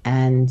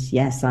 And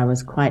yes, I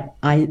was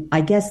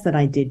I guess that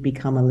I did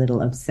become a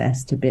little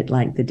obsessed, a bit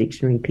like the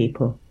dictionary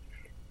people.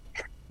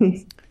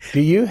 Do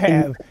you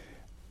have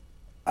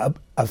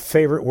a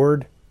favorite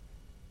word?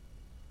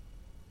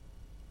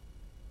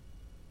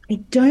 I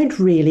don't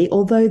really,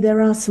 although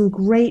there are some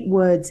great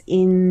words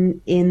in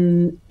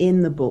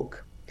the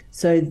book.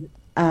 So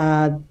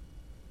aquabob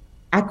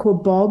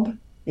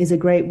is a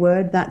great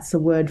word. That's a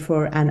word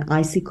for an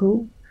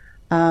icicle.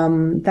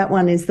 That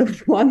one is the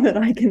one that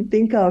I can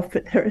think of,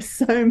 but there are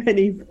so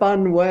many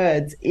fun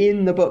words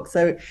in the book.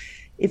 So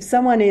if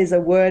someone is a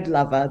word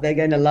lover, they're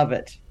going to love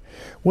it.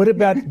 What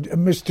about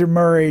Mr.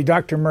 Murray,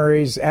 Dr.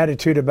 Murray's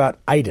attitude about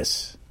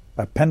itis,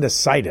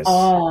 appendicitis?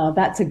 Oh,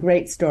 that's a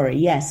great story.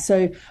 Yes.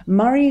 So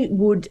Murray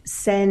would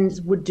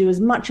do as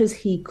much as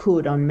he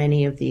could on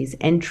many of these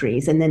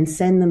entries and then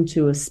send them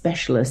to a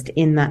specialist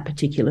in that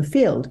particular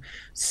field.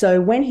 So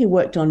when he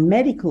worked on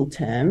medical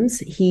terms,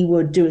 he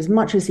would do as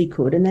much as he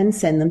could and then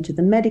send them to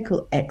the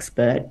medical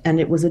expert. And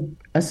it was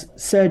a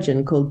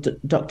surgeon called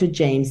Dr.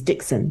 James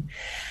Dixon.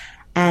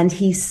 And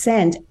he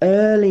sent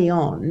early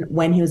on,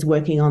 when he was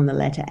working on the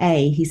letter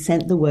A, he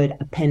sent the word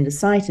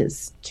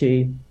appendicitis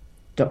to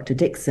Dr.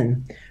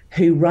 Dixon,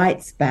 who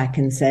writes back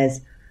and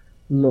says,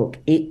 look,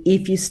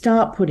 if you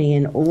start putting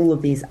in all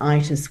of these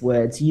itis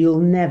words, you'll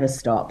never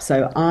stop.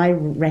 So I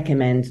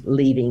recommend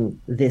leaving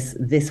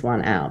this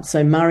one out.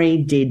 So Murray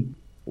did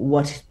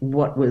what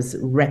was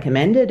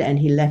recommended, and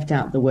he left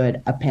out the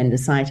word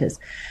appendicitis.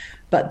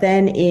 But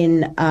then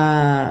in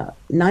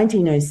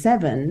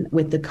 1907,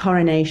 with the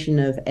coronation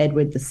of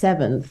Edward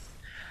VII,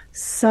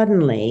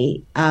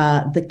 suddenly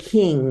the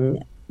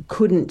king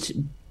couldn't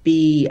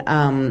be,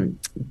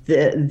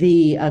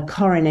 the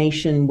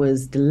coronation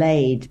was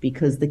delayed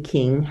because the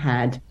king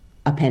had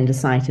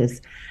appendicitis.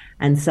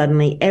 And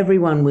suddenly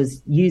everyone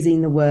was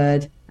using the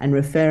word and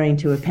referring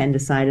to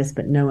appendicitis,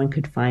 but no one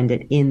could find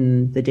it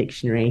in the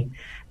dictionary.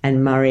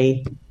 And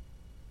Murray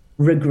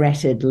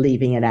regretted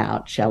leaving it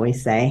out, shall we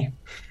say.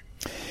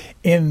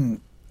 In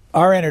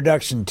our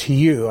introduction to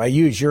you, I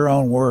use your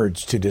own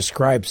words to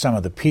describe some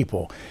of the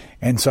people.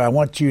 And so I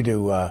want you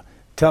to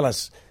tell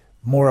us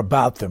more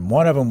about them.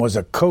 One of them was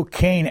a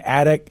cocaine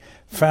addict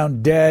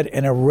found dead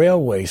in a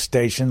railway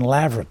station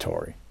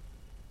lavatory.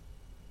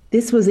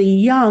 This was a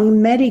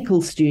young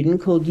medical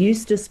student called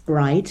Eustace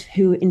Bright,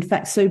 who, in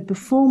fact, so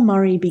before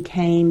Murray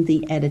became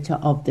the editor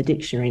of the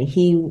dictionary,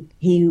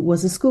 he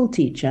was a school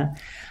teacher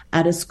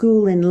at a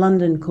school in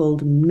London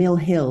called Mill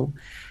Hill.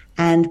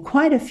 And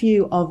quite a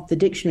few of the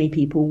dictionary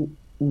people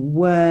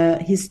were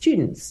his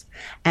students.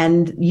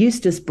 And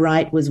Eustace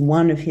Bright was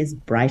one of his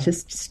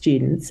brightest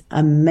students,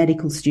 a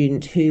medical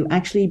student who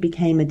actually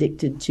became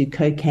addicted to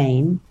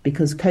cocaine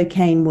because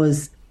cocaine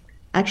was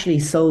actually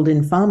sold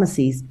in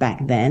pharmacies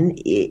back then.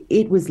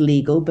 It was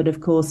legal, but of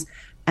course,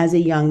 as a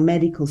young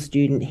medical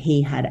student,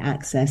 he had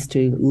access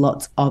to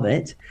lots of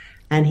it.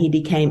 And he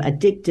became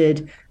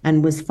addicted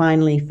and was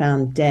finally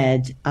found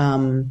dead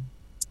in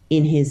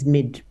his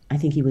I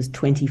think he was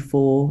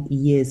 24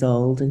 years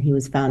old, and he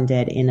was found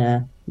dead in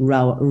a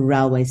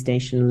railway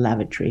station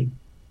lavatory.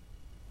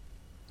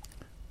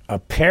 A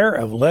pair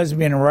of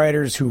lesbian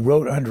writers who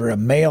wrote under a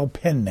male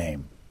pen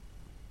name.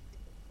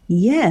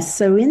 Yes,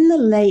 so in the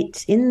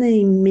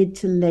mid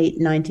to late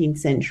 19th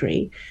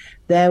century,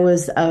 there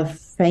was a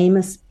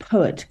famous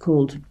poet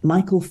called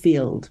Michael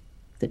Field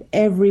that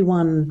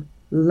everyone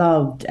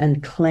loved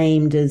and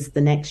claimed as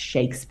the next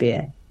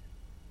Shakespeare,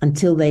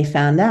 until they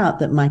found out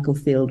that Michael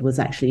Field was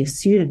actually a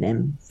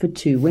pseudonym for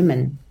two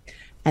women.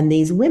 And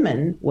these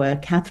women were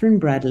Catherine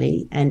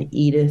Bradley and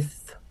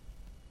Edith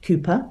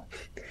Cooper,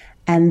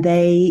 and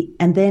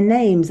their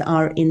names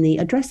are in the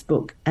address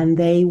book, and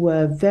they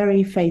were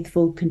very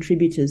faithful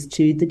contributors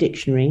to the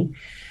dictionary.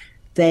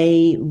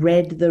 They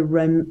read the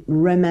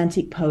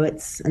romantic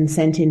poets and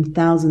sent in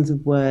thousands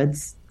of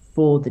words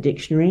for the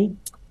dictionary.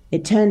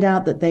 It turned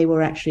out that they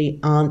were actually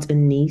aunt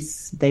and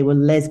niece. They were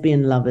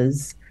lesbian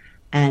lovers,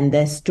 and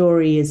their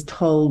story is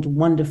told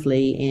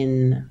wonderfully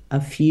in a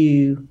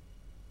few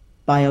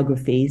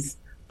biographies.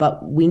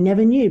 But we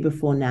never knew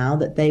before now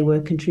that they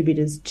were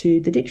contributors to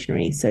the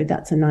dictionary. So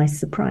that's a nice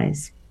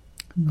surprise.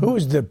 Who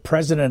was the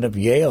president of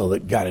Yale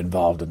that got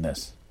involved in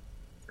this?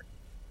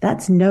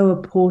 That's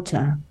Noah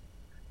Porter,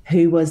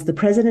 who was the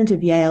president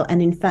of Yale.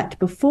 And in fact,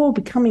 before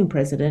becoming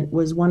president,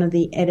 was one of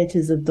the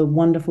editors of the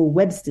wonderful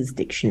Webster's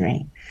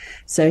Dictionary.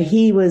 So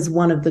he was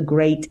one of the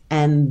great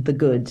and the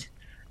good,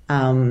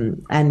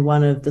 and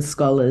one of the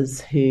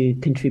scholars who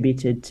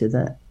contributed to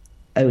the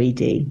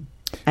OED.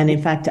 And in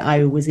fact,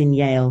 I was in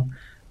Yale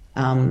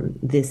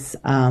this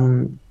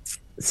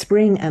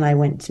spring, and I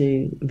went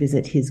to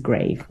visit his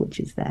grave, which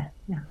is there.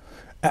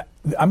 Yeah.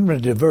 I'm going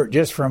to divert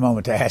just for a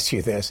moment to ask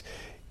you this.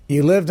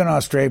 You lived in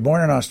Australia,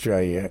 born in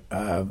Australia,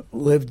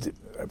 lived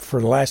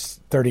for the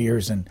last 30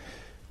 years in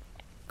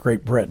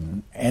Great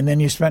Britain, and then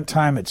you spent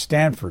time at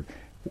Stanford.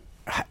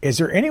 Is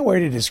there any way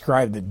to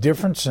describe the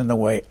difference in the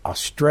way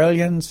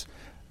Australians,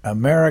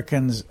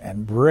 Americans,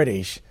 and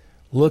British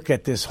look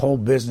at this whole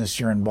business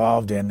you're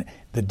involved in,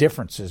 the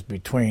differences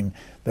between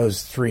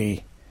those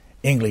three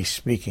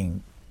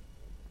English-speaking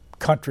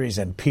countries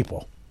and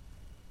people?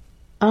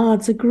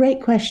 It's a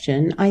great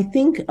question. I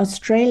think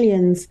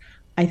Australians,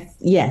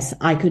 yes,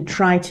 I could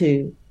try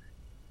to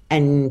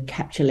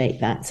encapsulate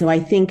that. So I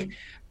think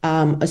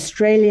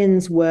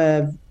Australians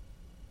were,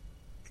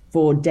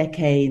 for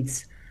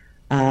decades,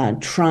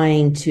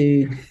 trying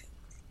to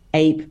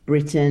ape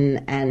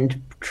Britain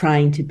and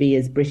trying to be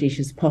as British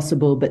as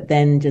possible, but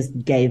then just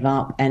gave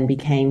up and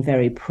became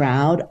very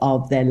proud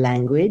of their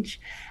language.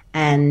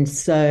 And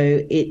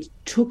so it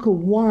took a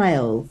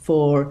while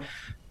for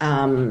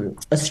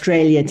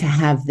Australia to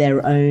have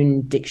their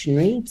own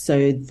dictionary.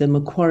 So the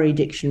Macquarie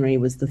Dictionary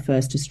was the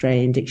first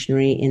Australian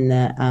dictionary in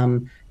the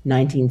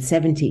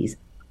 1970s.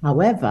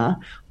 However,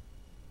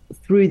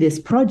 through this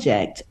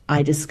project,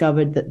 I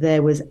discovered that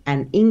there was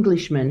an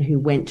Englishman who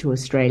went to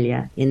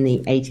Australia in the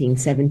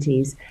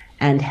 1870s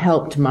and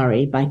helped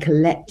Murray by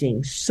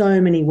collecting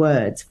so many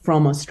words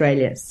from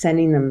Australia,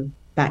 sending them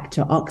back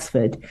to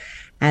Oxford.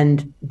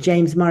 And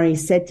James Murray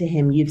said to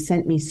him, "You've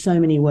sent me so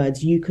many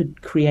words, you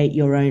could create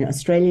your own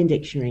Australian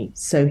dictionary."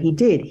 So he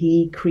did.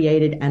 He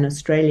created an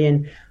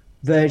Australian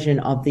version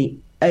of the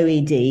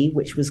OED,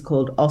 which was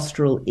called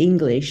Austral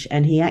English,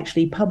 and he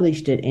actually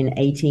published it in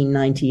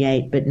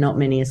 1898, but not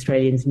many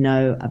Australians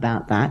know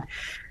about that.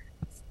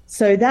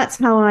 So that's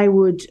how I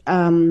would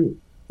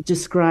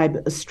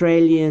describe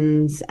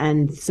Australians.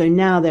 And so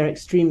now they're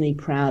extremely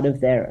proud of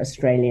their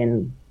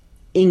Australian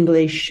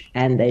English,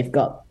 and they've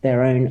got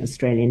their own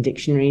Australian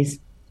dictionaries.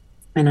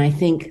 And I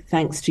think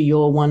thanks to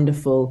your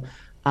wonderful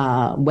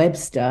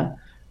Webster,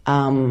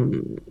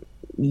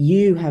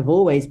 you have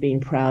always been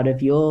proud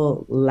of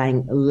your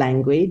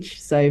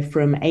language. So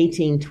from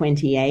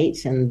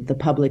 1828 and the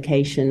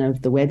publication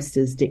of the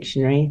Webster's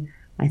Dictionary,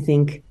 I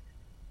think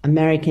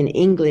American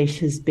English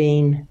has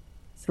been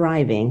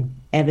thriving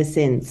ever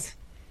since.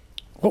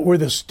 What were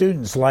the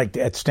students like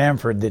at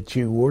Stanford that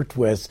you worked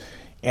with,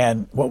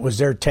 and what was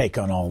their take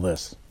on all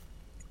this?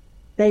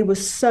 They were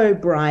so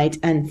bright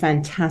and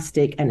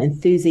fantastic and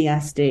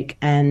enthusiastic,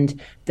 and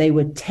they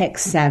were tech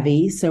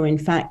savvy. So in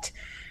fact,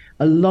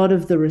 a lot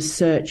of the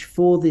research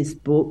for this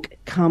book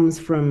comes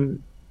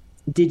from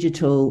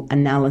digital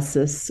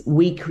analysis.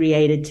 We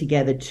created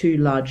together two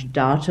large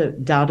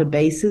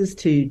databases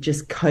to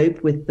just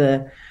cope with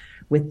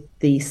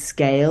the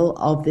scale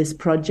of this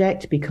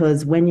project,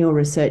 because when you're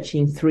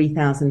researching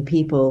 3,000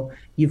 people,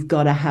 you've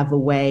got to have a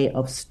way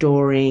of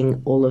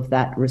storing all of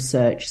that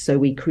research. So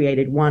we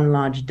created one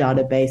large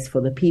database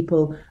for the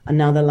people,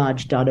 another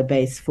large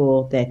database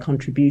for their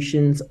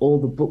contributions, all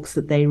the books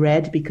that they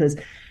read, because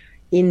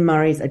in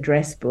Murray's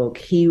address book,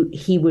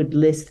 he would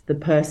list the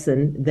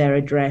person, their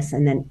address,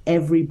 and then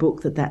every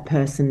book that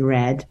person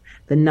read,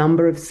 the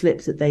number of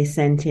slips that they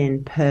sent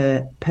in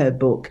per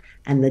book,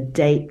 and the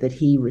date that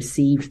he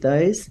received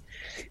those.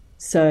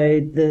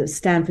 So the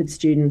Stanford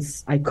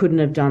students, I couldn't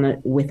have done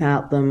it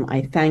without them.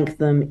 I thank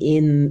them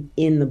in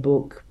the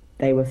book.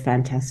 They were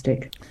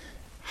fantastic.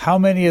 How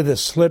many of the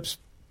slips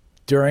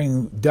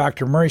during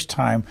Dr. Murray's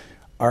time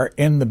are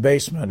in the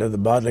basement of the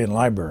Bodleian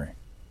Library?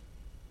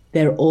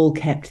 They're all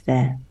kept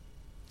there.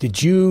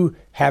 Did you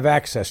have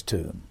access to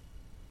them?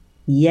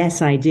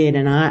 Yes, I did.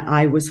 And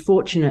I was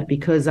fortunate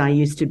because I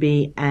used to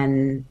be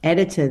an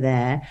editor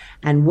there.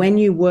 And when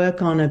you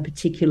work on a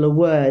particular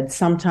word,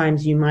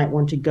 sometimes you might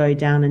want to go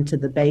down into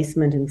the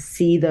basement and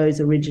see those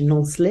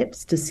original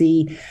slips to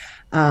see.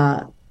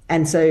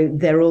 And so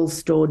they're all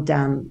stored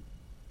down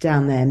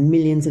there,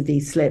 millions of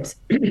these slips,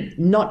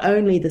 not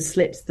only the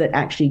slips that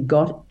actually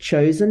got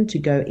chosen to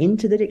go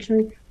into the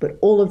dictionary, but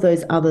all of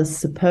those other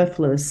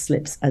superfluous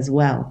slips as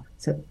well.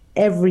 So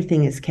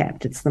everything is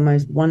kept. It's the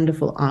most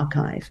wonderful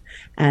archive.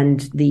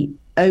 And the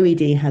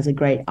OED has a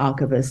great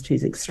archivist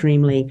who's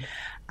extremely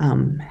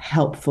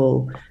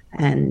helpful.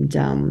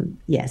 And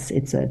yes,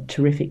 it's a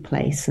terrific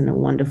place and a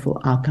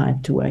wonderful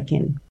archive to work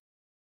in.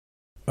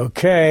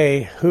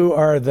 Okay, who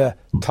are the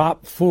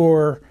top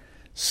 4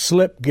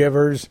 slip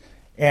givers,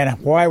 and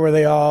why were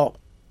they all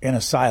in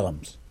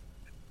asylums?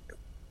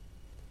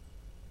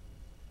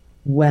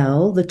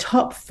 Well, the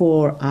top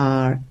 4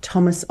 are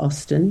Thomas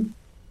Austin,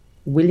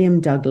 William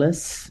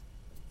Douglas,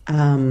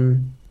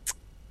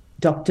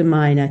 Dr.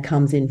 Minor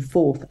comes in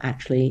 4th,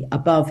 actually.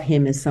 Above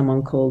him is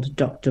someone called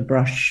Dr.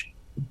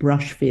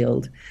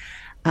 Brushfield.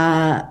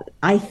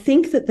 I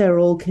think that they're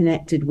all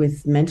connected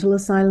with mental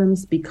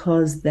asylums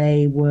because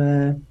they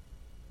were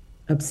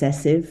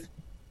obsessive.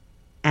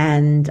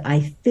 And I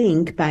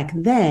think back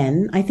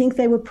then,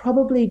 they were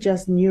probably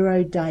just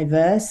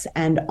neurodiverse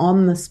and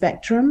on the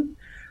spectrum.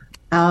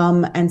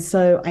 And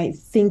so I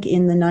think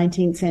in the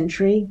 19th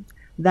century,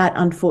 that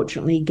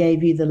unfortunately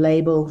gave you the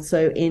label.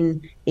 So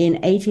in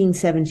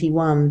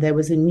 1871, there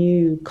was a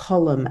new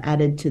column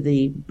added to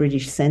the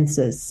British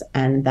census,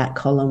 and that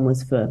column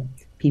was for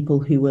people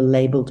who were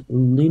labeled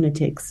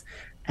lunatics.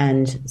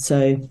 And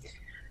so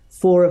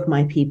 4 of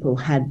my people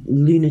had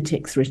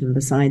lunatics written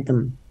beside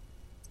them.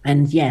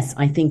 And yes,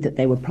 I think that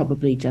they were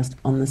probably just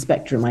on the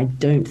spectrum. I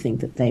don't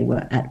think that they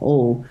were at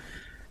all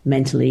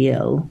mentally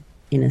ill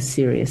in a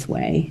serious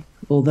way,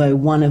 although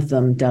one of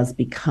them does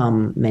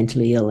become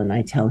mentally ill, and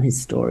I tell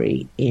his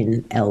story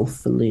in L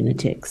for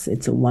Lunatics.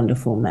 It's a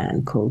wonderful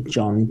man called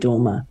John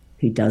Dormer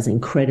who does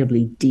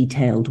incredibly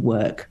detailed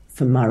work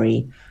for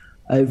Murray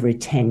over a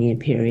 10-year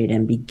period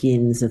and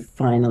begins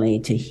finally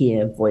to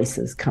hear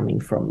voices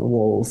coming from the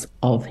walls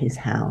of his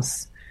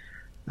house.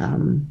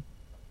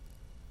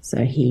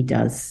 So he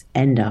does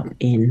end up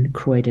in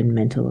Croydon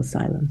Mental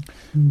Asylum.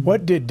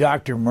 What did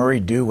Dr. Murray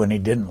do when he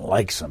didn't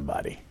like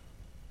somebody?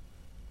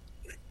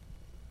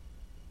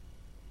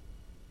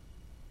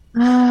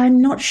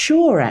 I'm not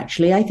sure,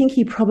 actually. I think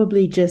he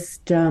probably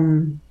just...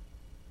 Did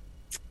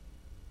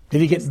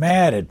he get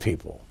mad at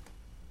people?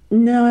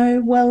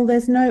 No, well,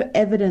 there's no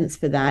evidence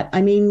for that.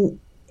 I mean,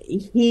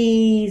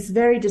 he's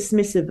very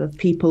dismissive of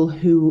people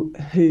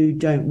who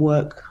don't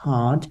work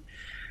hard.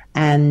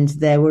 And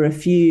there were a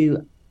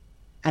few,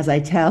 as I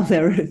tell,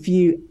 there were a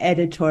few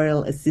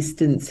editorial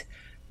assistants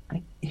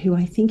who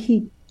I think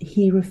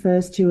he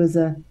refers to as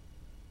a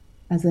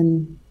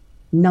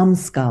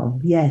numbskull.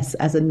 Yes,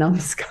 as a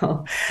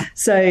numbskull.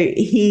 So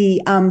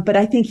he, but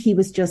I think he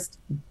was just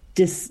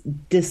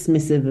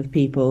dismissive of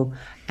people,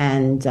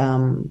 and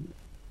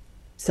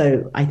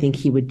so I think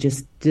he would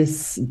just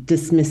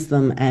dismiss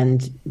them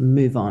and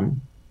move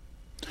on.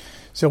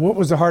 So what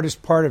was the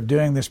hardest part of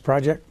doing this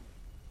project?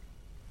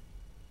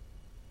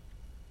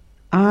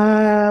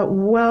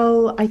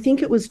 Well, I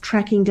think it was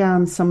tracking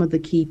down some of the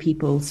key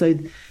people. So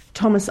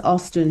Thomas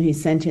Austin, who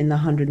sent in the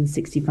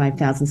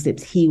 165,000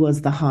 slips, he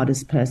was the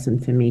hardest person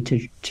for me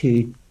to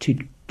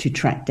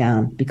track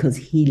down, because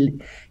he,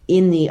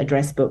 in the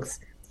address books,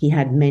 he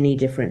had many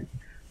different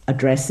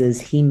addresses.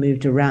 He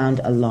moved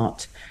around a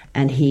lot,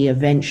 and he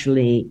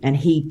eventually, and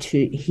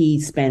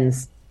he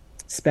spends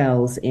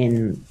spells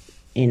in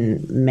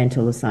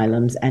mental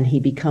asylums, and he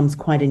becomes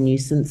quite a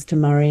nuisance to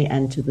Murray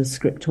and to the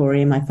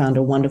scriptorium. I found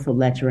a wonderful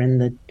letter in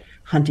the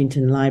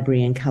Huntington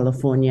Library in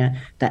California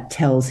that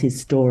tells his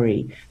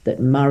story, that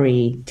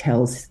Murray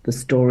tells the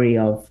story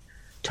of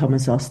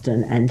Thomas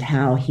Austin and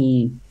how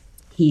he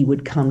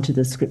would come to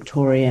the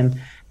scriptorium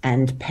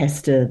and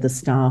pester the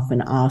staff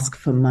and ask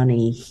for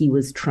money. He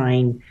was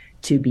trying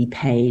to be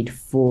paid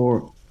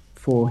for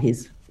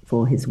his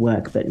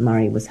work, but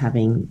Murray was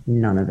having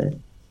none of it.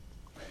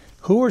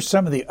 Who are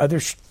some of the other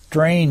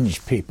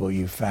strange people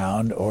you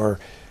found, or,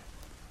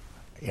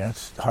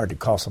 it's hard to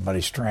call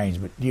somebody strange,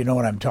 but you know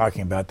what I'm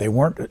talking about. They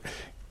weren't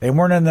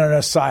in an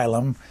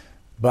asylum,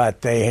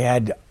 but they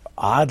had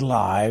odd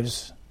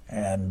lives,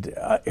 and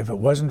if it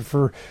wasn't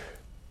for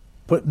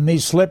putting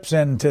these slips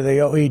into the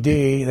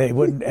OED, they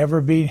wouldn't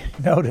ever be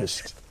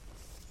noticed.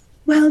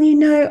 Well,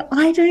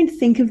 I don't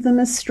think of them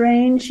as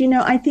strange.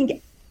 I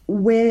think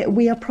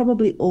we are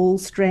probably all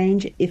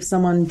strange if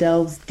someone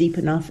delves deep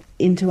enough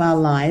into our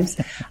lives.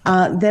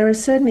 There are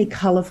certainly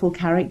colourful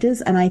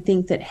characters, and I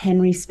think that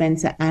Henry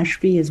Spencer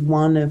Ashby is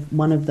one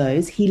of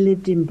those. He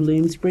lived in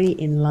Bloomsbury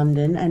in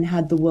London and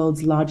had the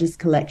world's largest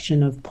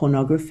collection of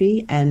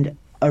pornography and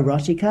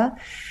erotica,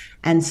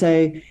 and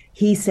so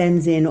he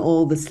sends in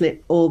all the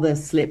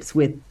slips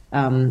with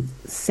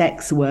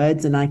sex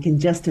words, and I can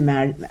just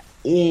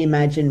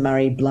imagine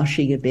Murray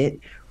blushing a bit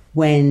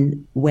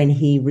when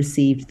he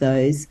received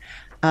those.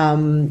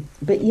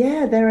 But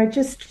yeah, there are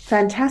just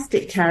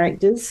fantastic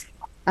characters.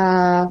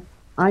 I'm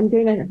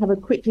going to have a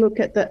quick look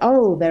at there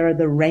are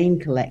the rain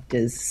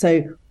collectors.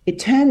 So it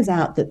turns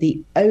out that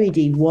the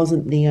OED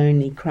wasn't the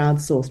only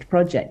crowdsourced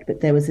project,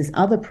 but there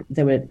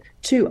were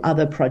two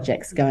other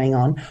projects going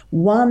on.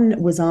 One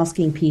was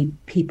asking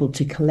people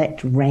to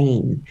collect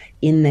rain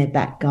in their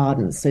back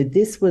gardens. So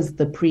this was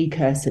the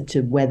precursor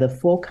to weather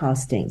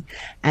forecasting.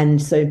 And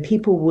so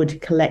people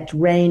would collect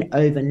rain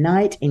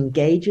overnight in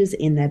gauges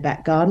in their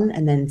back garden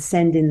and then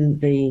send in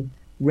the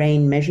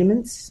rain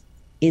measurements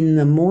in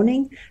the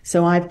morning.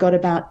 So I've got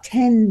about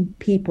 10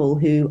 people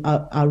who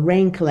are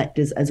rain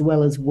collectors as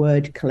well as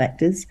word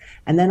collectors.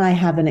 And then I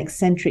have an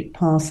eccentric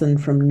parson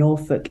from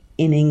Norfolk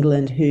in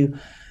England who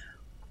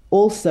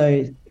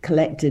also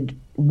collected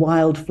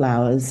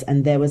wildflowers.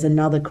 And there was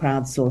another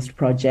crowdsourced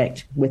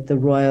project with the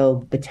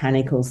Royal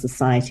Botanical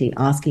Society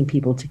asking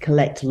people to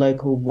collect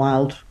local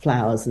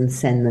wildflowers and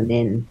send them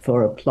in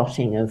for a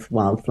plotting of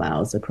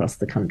wildflowers across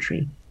the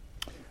country.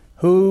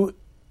 Who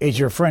is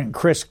your friend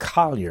Chris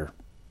Collier?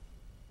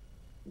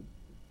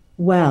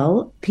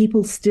 Well,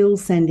 people still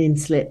send in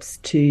slips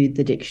to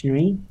the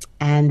dictionary.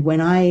 And when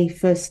I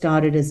first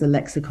started as a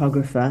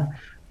lexicographer,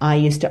 I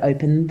used to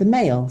open the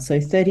mail. So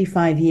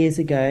 35 years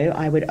ago,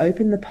 I would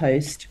open the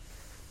post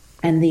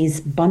and these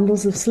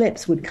bundles of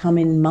slips would come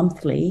in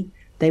monthly.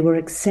 They were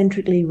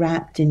eccentrically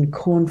wrapped in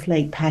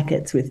cornflake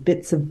packets with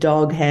bits of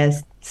dog hair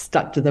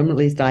stuck to them. At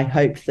least I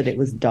hoped that it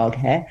was dog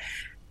hair.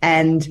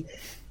 And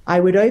I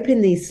would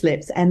open these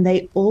slips and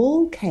they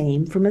all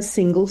came from a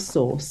single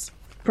source.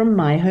 From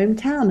my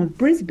hometown of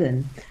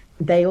Brisbane.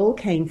 They all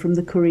came from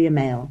the Courier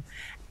Mail,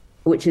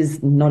 which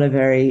is not a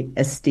very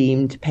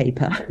esteemed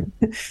paper.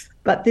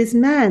 But this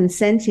man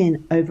sent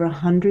in over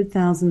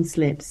 100,000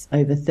 slips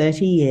over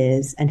 30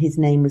 years, and his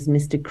name was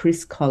Mr.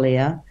 Chris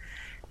Collier.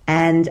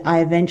 And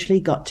I eventually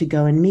got to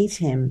go and meet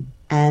him,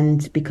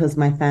 and because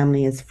my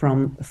family is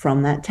from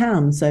that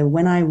town. So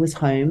when I was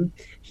home,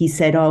 he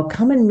said, "Oh,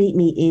 come and meet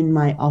me in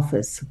my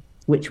office,"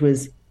 which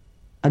was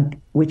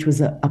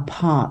a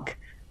park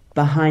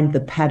behind the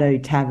Paddo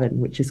Tavern,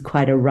 which is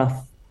quite a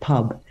rough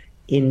pub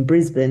in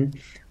Brisbane.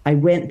 I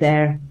went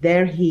there.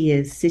 There he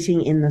is,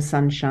 sitting in the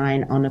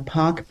sunshine on a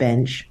park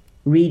bench,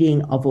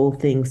 reading, of all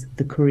things,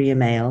 the Courier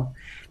Mail.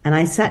 And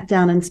I sat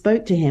down and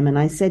spoke to him, and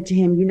I said to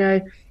him,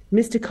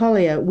 Mr.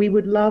 Collier, we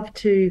would love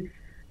to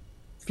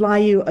fly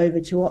you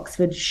over to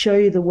Oxford, show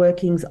you the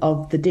workings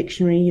of the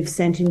dictionary. You've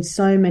sent in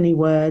so many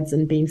words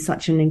and been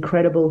such an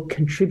incredible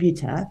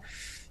contributor.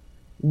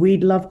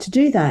 We'd love to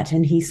do that.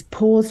 And he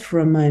paused for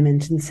a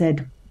moment and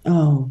said,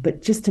 "Oh,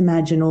 but just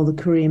imagine all the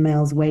Courier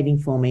Mails waiting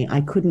for me.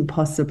 I couldn't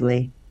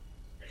possibly."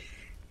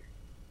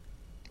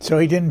 So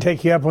he didn't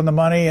take you up on the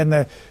money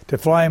and to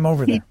fly him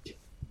over there?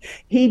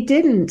 He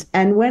didn't.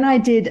 And when I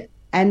did,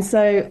 and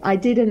so I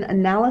did an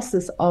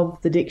analysis of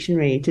the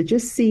dictionary to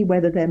just see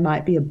whether there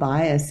might be a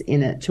bias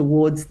in it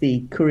towards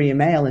the Courier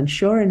Mail. And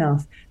sure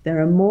enough, there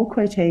are more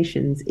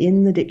quotations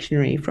in the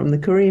dictionary from the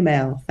Courier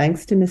Mail,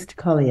 thanks to Mr.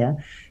 Collier,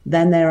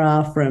 than there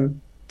are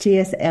from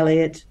T.S.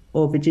 Eliot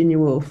or Virginia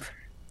Woolf.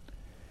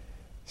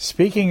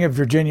 Speaking of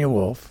Virginia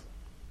Woolf,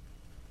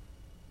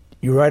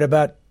 you write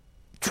about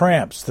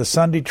tramps, the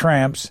Sunday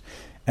tramps,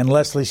 and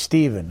Leslie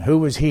Stephen. Who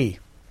was he?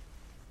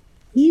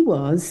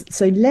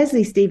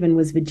 Leslie Stephen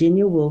was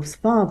Virginia Woolf's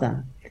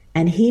father,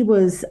 and he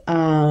was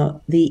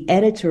the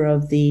editor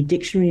of the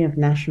Dictionary of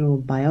National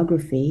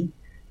Biography,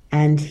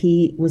 and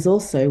he was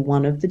also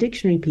one of the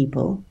dictionary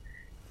people.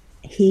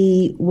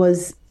 He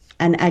was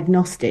an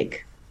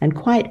agnostic and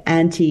quite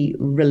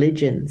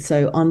anti-religion.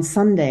 So on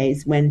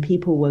Sundays, when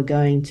people were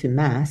going to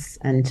Mass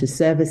and to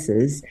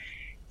services,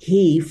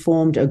 he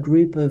formed a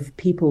group of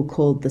people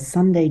called the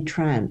Sunday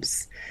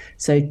Tramps.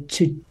 So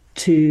to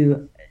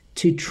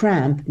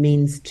tramp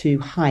means to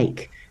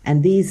hike.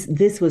 And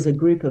this was a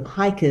group of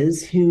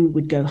hikers who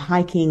would go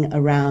hiking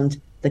around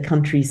the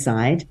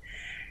countryside.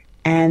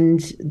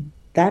 And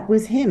that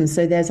was him.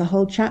 So there's a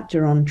whole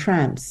chapter on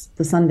tramps,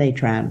 the Sunday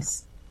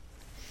tramps.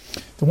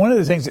 One of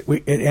the things that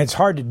it's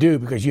hard to do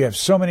because you have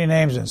so many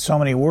names and so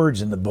many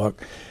words in the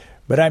book.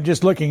 But I'm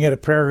just looking at a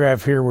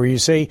paragraph here where you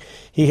say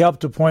he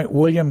helped appoint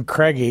William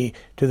Craigie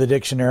to the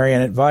dictionary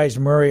and advised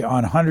Murray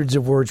on hundreds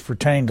of words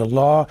pertaining to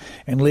law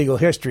and legal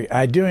history.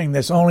 I'm doing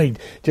this only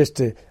just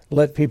to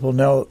let people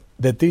know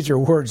that these are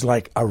words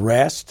like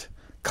arrest,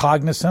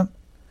 cognizant,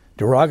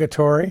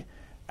 derogatory,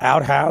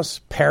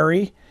 outhouse,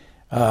 parry,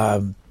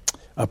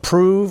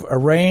 approve,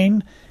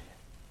 arraign.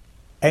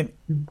 And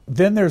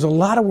then there's a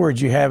lot of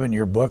words you have in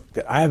your book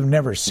that I've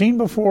never seen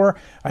before.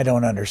 I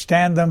don't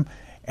understand them.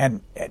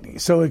 And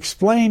so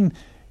explain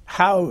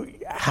how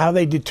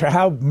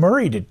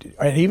Murray did,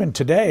 and even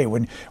today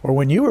when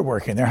you were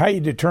working there, how you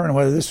determine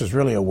whether this was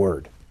really a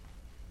word.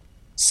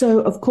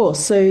 So, of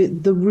course,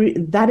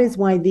 that is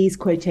why these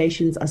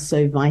quotations are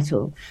so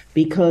vital,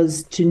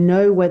 because to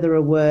know whether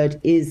a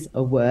word is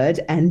a word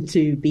and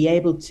to be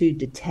able to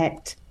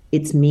detect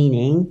its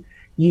meaning,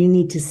 you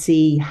need to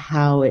see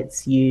how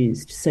it's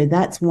used. So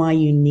that's why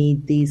you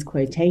need these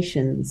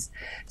quotations.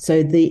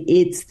 So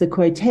it's the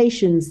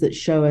quotations that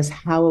show us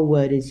how a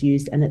word is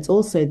used, and it's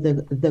also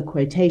the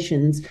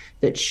quotations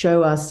that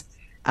show us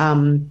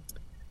how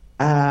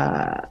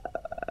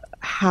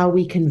how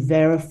we can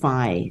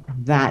verify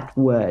that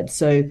word.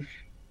 So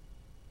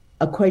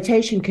a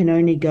quotation can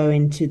only go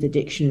into the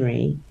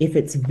dictionary if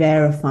it's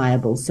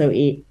verifiable. So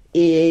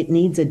it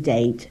needs a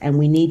date, and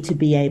we need to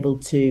be able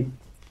to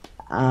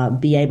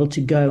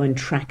go and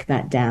track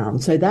that down.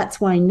 So that's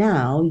why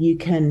now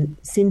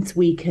since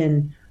we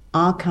can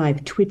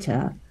archive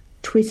Twitter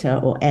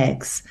or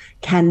X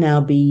can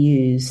now be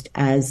used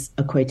as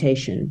a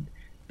quotation,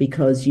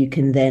 because you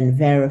can then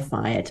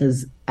verify it.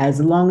 As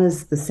long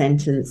as the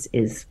sentence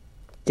is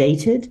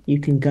dated, you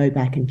can go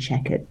back and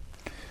check it.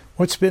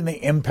 What's been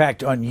the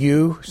impact on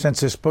you since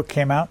this book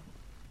came out?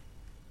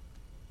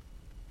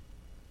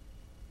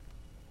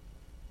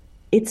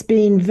 It's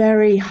been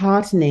very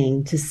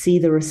heartening to see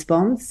the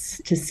response,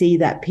 to see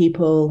that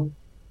people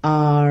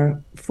are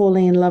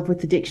falling in love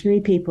with the dictionary,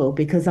 people,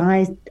 because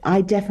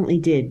I definitely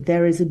did.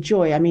 There is a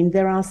joy. I mean,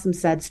 there are some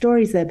sad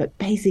stories there, but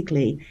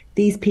basically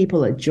these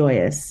people are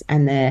joyous,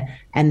 and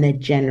they're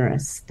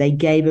generous. They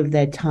gave of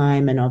their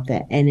time and of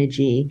their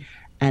energy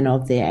and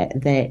of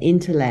their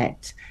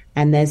intellect,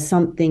 and there's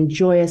something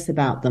joyous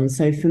about them.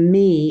 So for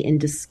me, in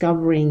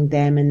discovering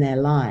them and their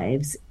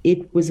lives,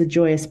 it was a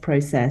joyous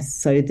process.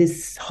 So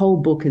this whole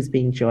book has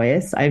been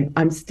joyous.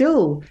 I'm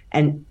still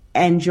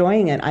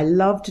enjoying it. I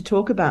love to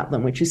talk about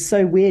them, which is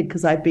so weird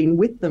because I've been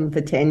with them for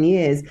 10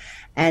 years.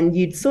 And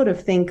you'd sort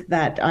of think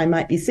that I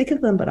might be sick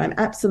of them, but I'm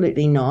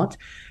absolutely not.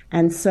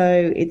 And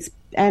so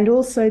and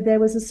also there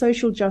was a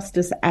social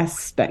justice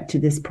aspect to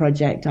this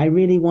project. I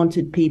really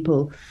wanted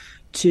people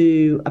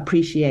to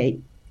appreciate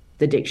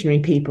the dictionary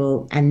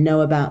people and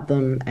know about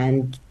them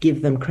and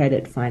give them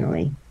credit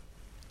finally.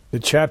 The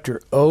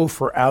chapter O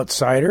for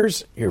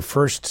Outsiders, your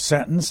first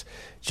sentence,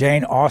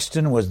 Jane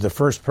Austen was the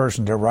first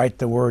person to write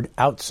the word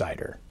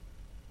outsider.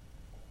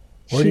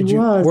 Where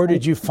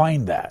did you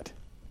find that?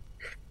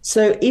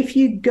 So if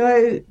you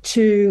go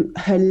to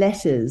her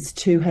letters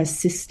to her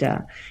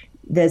sister,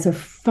 there's a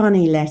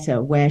funny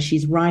letter where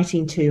she's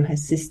writing to her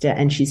sister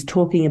and she's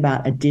talking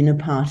about a dinner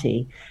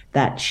party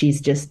that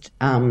she's just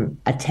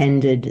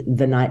attended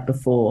the night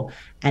before.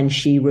 And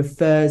she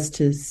refers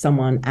to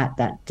someone at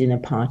that dinner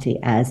party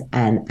as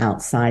an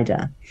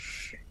outsider.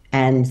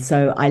 And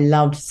so I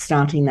loved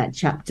starting that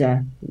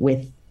chapter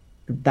with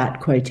that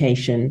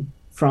quotation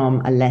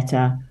from a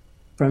letter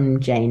from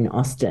Jane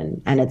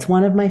Austen. And it's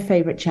one of my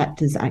favorite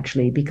chapters,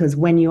 actually, because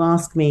if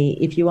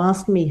you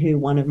ask me who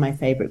one of my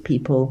favorite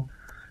people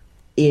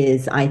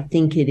is, I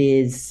think it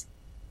is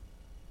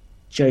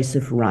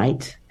Joseph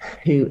Wright,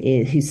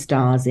 who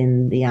stars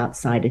in the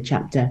Outsider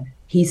chapter.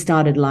 He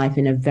started life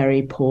in a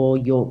very poor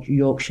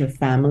Yorkshire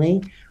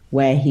family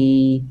where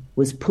he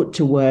was put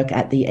to work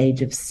at the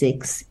age of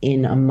 6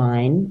 in a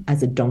mine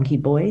as a donkey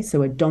boy.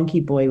 So a donkey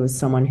boy was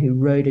someone who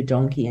rode a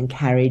donkey and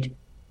carried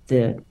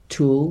the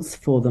tools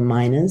for the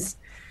miners.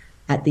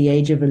 At the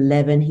age of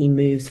 11, he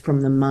moves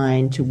from the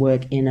mine to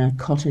work in a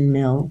cotton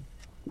mill.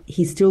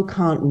 He still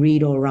can't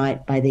read or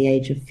write by the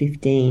age of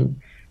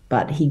 15,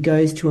 but he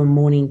goes to a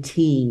morning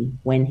tea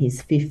when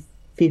he's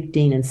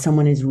 15 and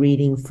someone is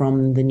reading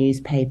from the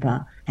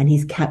newspaper and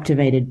he's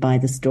captivated by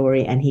the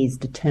story and he's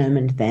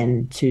determined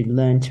then to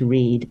learn to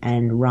read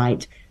and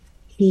write.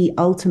 He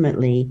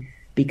ultimately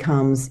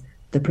becomes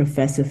the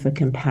professor for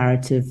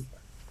comparative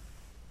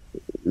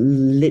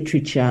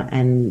literature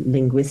and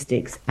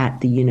linguistics at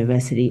the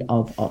University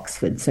of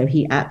Oxford. So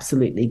he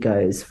absolutely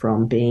goes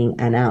from being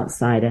an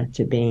outsider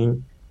to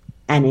being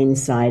an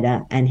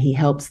insider, and he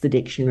helps the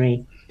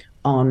dictionary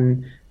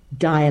on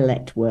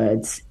dialect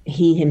words.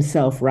 He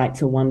himself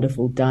writes a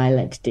wonderful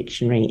dialect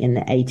dictionary in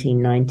the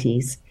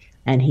 1890s,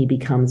 and he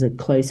becomes a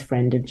close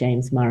friend of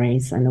James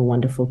Murray's and a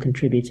wonderful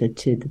contributor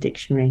to the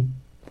dictionary.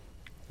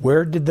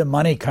 Where did the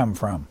money come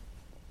from?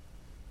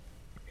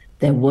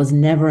 There was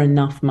never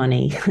enough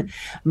money.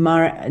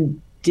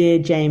 Dear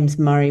James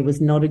Murray was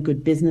not a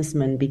good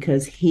businessman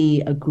because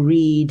he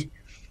agreed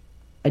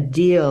a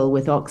deal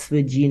with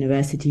Oxford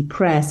University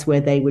Press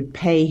where they would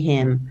pay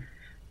him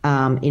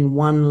in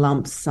one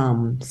lump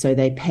sum. So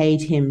they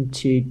paid him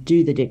to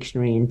do the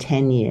dictionary in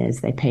 10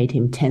 years. They paid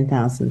him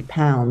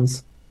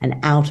 £10,000. And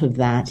out of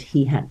that,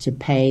 he had to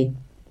pay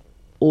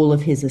all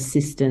of his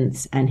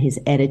assistants and his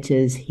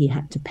editors. He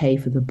had to pay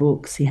for the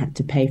books. He had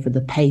to pay for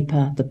the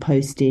paper, the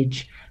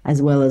postage, as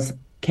well as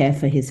care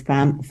for his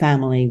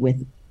family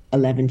with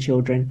 11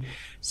 children.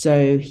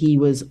 So he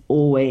was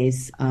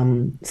always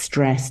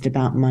stressed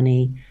about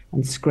money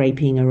and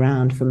scraping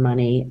around for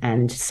money.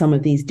 And some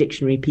of these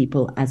dictionary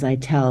people, as I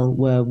tell,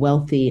 were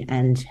wealthy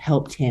and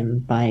helped him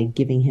by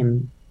giving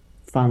him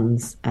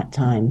funds at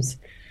times.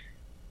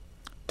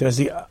 Does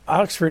the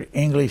Oxford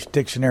English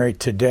Dictionary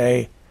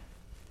today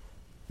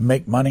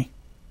make money?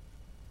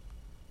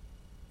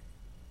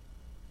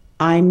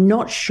 I'm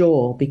not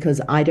sure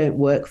because I don't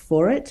work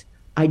for it.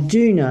 I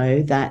do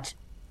know that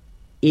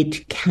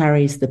it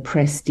carries the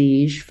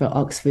prestige for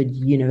Oxford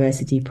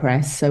University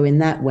Press. So in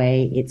that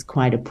way, it's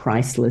quite a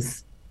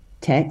priceless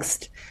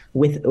text.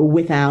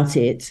 Without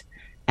it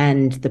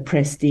and the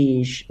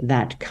prestige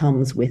that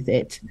comes with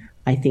it,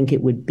 I think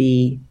it would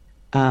be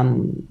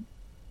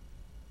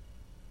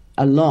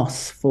a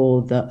loss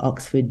for the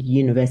Oxford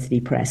University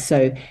Press.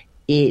 So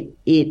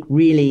it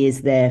really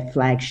is their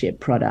flagship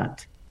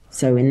product.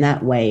 So in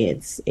that way,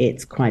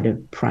 it's quite a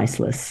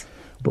priceless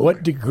book.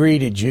 What degree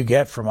did you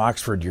get from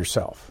Oxford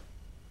yourself?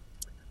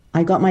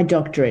 I got my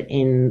doctorate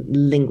in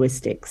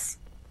linguistics.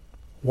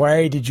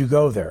 Why did you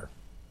go there?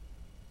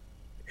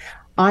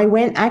 I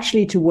went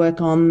actually to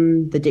work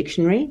on the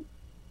dictionary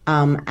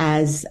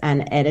as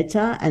an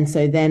editor. And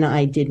so then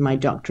I did my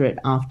doctorate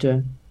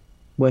after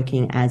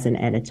working as an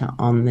editor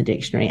on the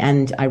dictionary.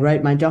 And I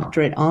wrote my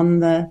doctorate on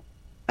the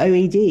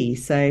OED.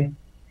 So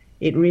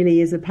it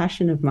really is a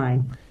passion of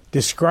mine.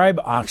 Describe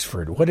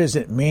Oxford. What does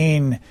it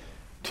mean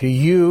to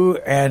you?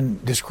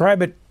 And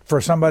describe it for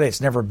somebody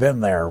that's never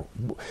been there.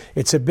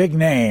 It's a big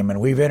name,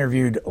 and we've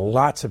interviewed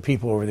lots of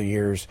people over the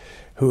years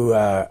who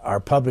are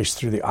published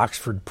through the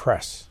Oxford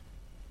Press.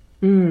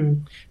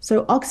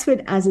 So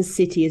Oxford as a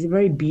city is a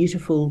very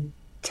beautiful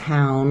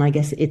town. I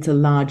guess it's a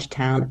large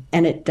town,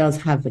 and it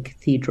does have a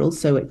cathedral,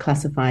 so it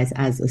classifies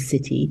as a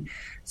city.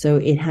 So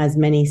it has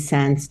many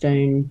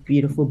sandstone,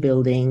 beautiful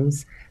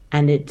buildings,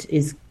 and it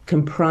is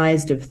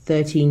comprised of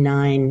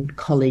 39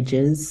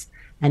 colleges,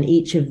 and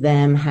each of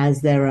them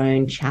has their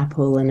own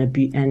chapel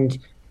and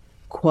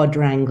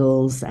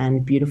quadrangles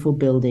and beautiful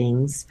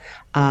buildings.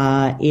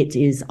 It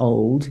is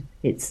old.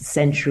 It's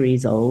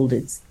centuries old.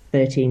 It's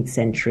 13th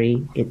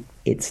century.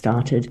 It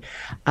started.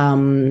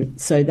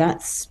 So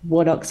that's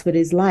what Oxford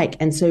is like.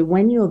 And so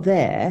when you're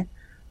there,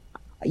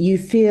 you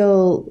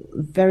feel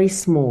very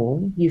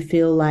small. You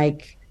feel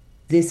like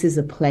this is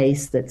a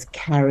place that's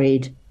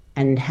carried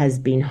and has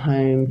been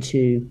home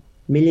to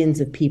millions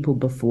of people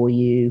before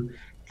you.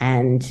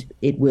 And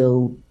it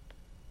will,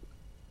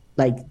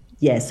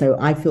 so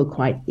I feel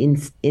quite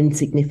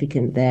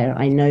insignificant there.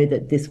 I know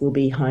that this will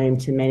be home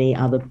to many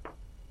other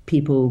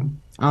people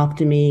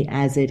after me,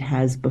 as it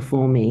has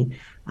before me.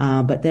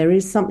 But there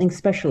is something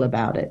special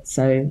about it.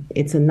 So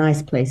it's a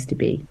nice place to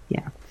be.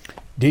 Yeah.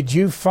 Did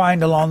you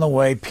find along the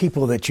way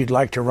people that you'd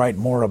like to write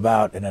more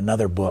about in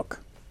another book?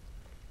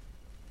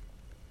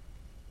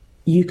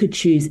 You could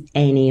choose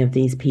any of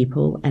these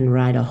people and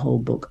write a whole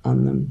book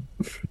on them.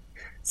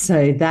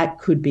 So that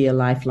could be a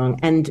lifelong.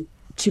 And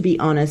to be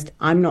honest,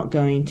 I'm not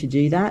going to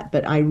do that,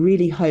 but I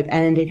really hope,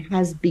 and it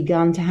has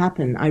begun to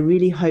happen, I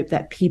really hope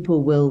that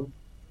people will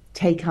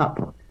take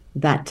up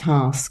that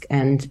task,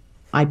 and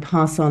I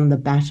pass on the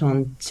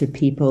baton to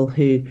people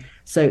who,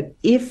 so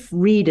if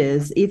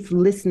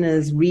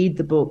listeners read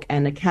the book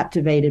and are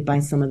captivated by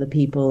some of the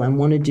people and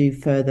want to do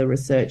further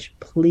research,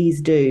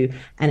 please do.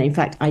 And in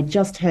fact, I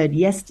just heard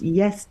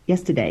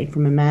yesterday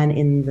from a man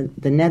in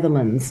the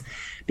Netherlands,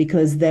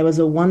 because there was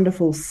a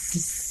wonderful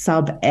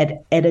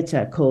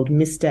sub-editor called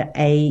Mr.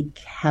 A.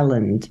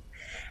 Calland,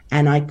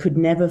 and I could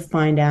never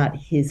find out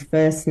his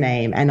first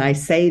name. And I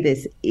say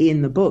this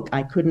in the book,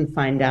 I couldn't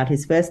find out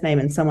his first name.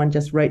 And someone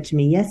just wrote to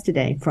me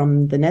yesterday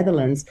from the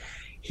Netherlands.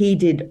 He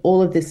did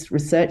all of this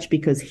research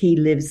because he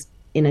lives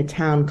in a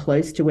town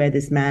close to where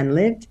this man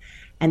lived.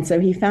 And so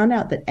he found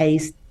out that A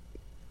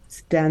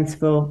stands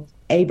for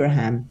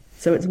Abraham.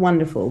 So it's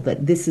wonderful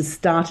that this has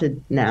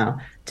started now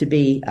to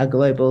be a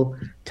global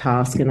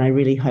task. And I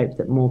really hope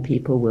that more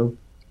people will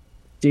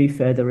do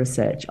further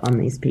research on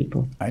these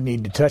people. I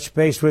need to touch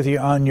base with you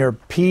on your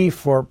P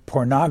for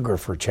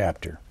pornographer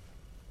chapter.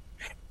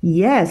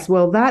 Yes,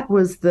 well, that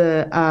was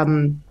the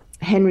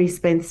Henry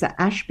Spencer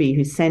Ashby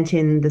who sent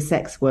in the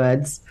sex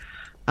words,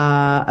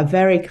 a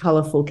very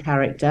colorful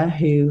character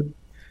who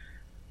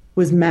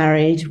was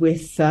married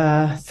with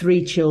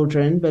 3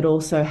 children, but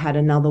also had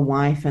another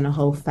wife and a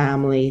whole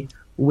family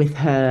with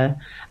her.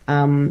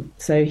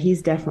 So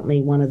he's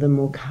definitely one of the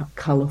more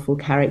colorful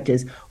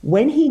characters.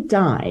 When he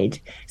died,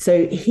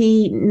 so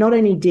he not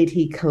only did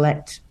he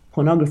collect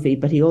pornography,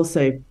 but he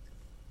also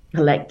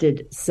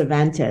collected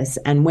Cervantes.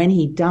 And when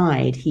he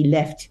died, he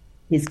left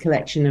his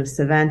collection of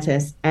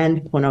Cervantes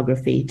and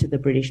pornography to the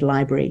British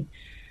Library.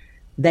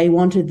 They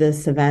wanted the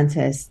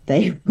Cervantes.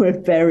 They were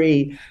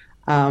very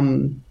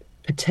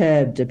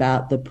perturbed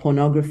about the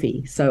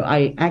pornography. So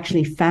I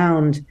actually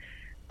found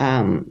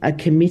a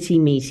committee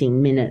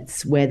meeting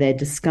minutes where they're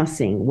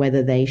discussing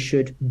whether they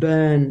should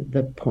burn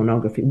the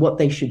pornography, what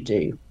they should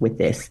do with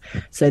this.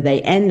 So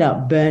they end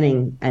up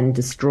burning and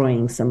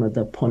destroying some of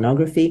the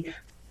pornography.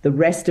 The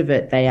rest of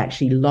it, they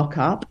actually lock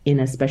up in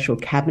a special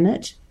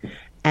cabinet.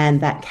 And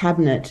that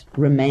cabinet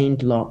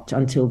remained locked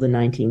until the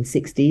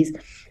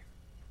 1960s.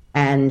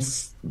 And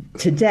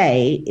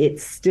today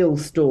it's still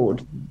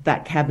stored.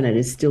 That cabinet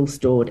is still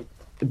stored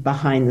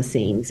behind the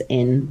scenes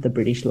in the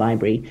British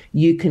Library.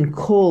 You can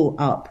call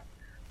up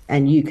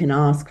and you can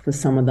ask for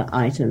some of the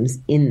items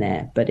in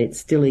there, but it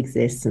still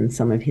exists and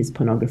some of his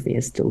pornography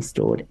is still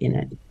stored in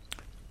it.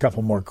 A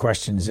couple more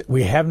questions.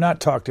 We have not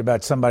talked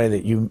about somebody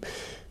that you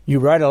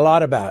write a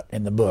lot about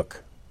in the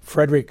book,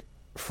 Frederick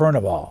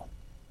Furnivall.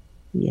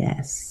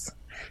 Yes.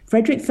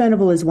 Frederick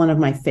Furnivall is one of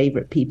my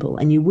favorite people,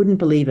 and you wouldn't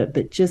believe it,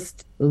 but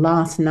just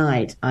last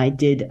night I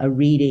did a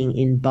reading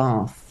in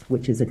Bath,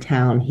 which is a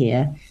town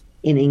here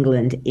in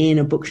England, in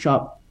a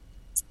bookshop,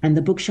 and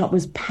the bookshop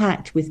was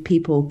packed with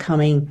people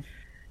coming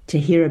to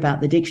hear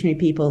about the dictionary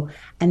people.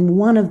 And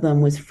one of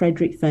them was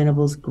Frederick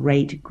Furnivall's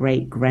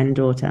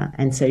great-great-granddaughter.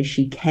 And so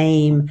she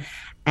came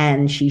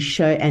and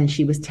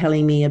she was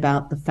telling me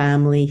about the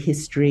family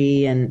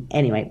history. And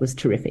anyway, it was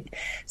terrific.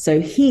 So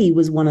he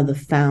was one of the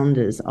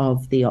founders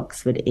of the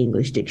Oxford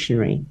English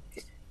Dictionary.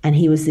 And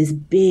he was this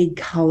big,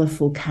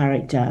 colorful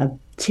character, a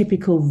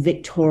typical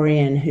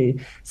Victorian who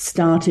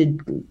started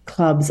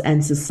clubs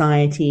and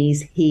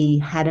societies. He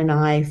had an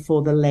eye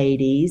for the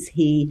ladies.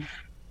 He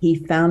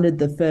founded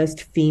the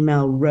first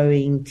female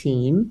rowing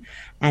team.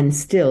 And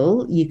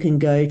still, you can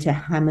go to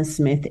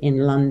Hammersmith in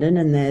London,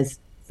 and there's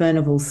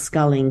Furnivall's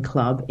Sculling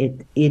Club,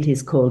 it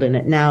is called, and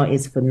it now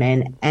is for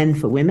men and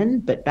for women.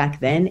 But back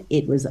then,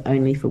 it was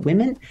only for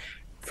women.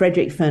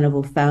 Frederick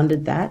Furnivall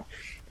founded that.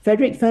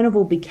 Frederick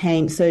Furnivall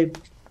became...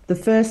 The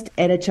first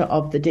editor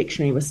of the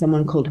dictionary was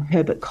someone called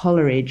Herbert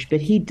Coleridge,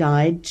 but he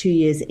died 2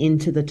 years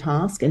into the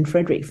task, and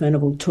Frederick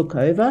Furnivall took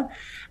over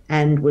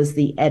and was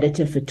the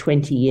editor for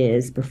 20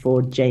 years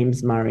before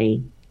James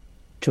Murray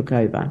took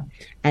over.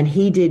 And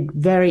he did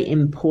very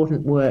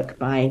important work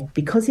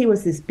because he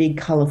was this big,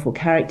 colorful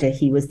character,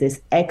 he was this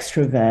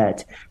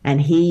extrovert, and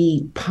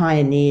he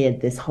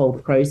pioneered this whole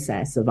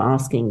process of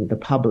asking the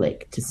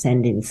public to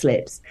send in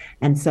slips.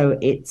 And so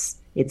it's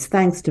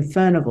thanks to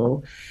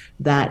Furnivall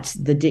that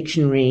the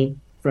dictionary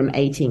from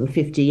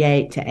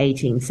 1858 to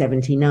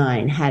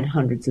 1879 had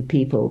hundreds of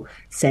people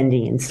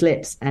sending in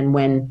slips. And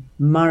when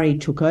Murray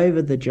took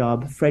over the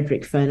job,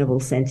 Frederick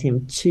Furnivall sent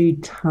him 2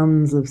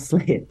 tons of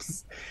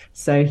slips.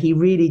 So he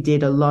really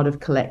did a lot of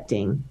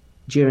collecting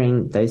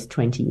during those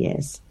 20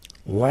 years.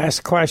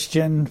 Last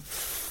question,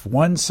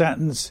 one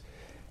sentence,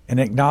 and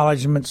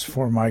acknowledgments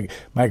for my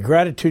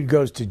gratitude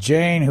goes to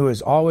Jane, who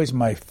is always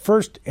my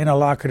first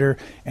interlocutor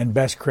and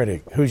best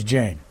critic. Who's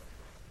Jane?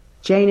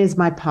 Jane is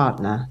my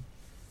partner.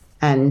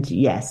 And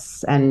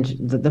yes, and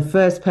the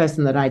first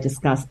person that I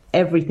discussed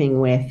everything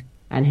with,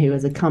 and who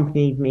has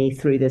accompanied me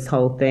through this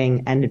whole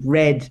thing and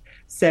read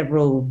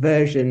several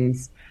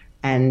versions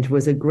and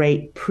was a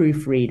great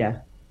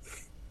proofreader.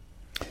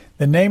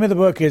 The name of the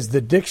book is The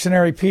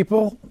Dictionary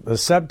People. The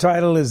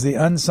subtitle is The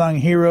Unsung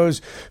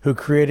Heroes Who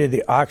Created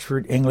the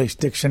Oxford English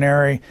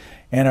Dictionary.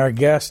 And our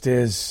guest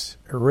is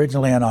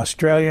originally an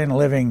Australian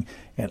living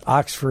in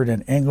Oxford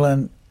in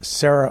England,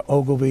 Sarah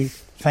Ogilvie.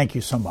 Thank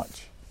you so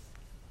much.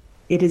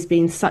 It has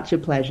been such a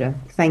pleasure.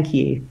 Thank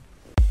you.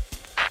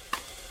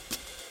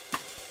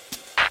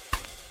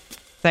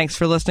 Thanks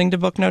for listening to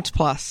Booknotes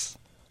Plus.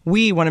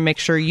 We want to make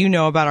sure you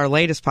know about our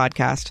latest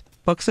podcast,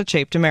 Books That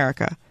Shaped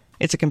America.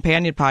 It's a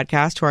companion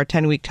podcast to our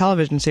 10-week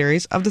television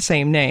series of the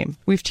same name.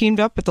 We've teamed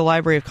up with the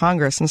Library of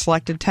Congress and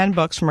selected 10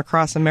 books from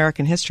across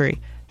American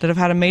history that have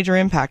had a major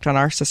impact on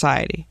our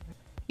society.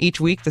 Each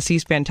week, the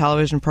C-SPAN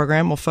television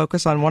program will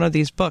focus on one of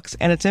these books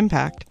and its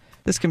impact.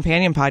 This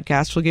companion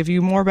podcast will give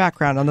you more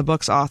background on the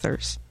book's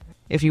authors.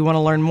 If you want to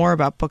learn more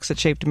about Books That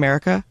Shaped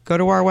America, go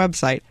to our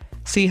website,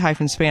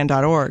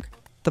 c-span.org.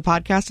 The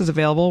podcast is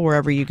available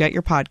wherever you get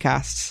your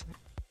podcasts.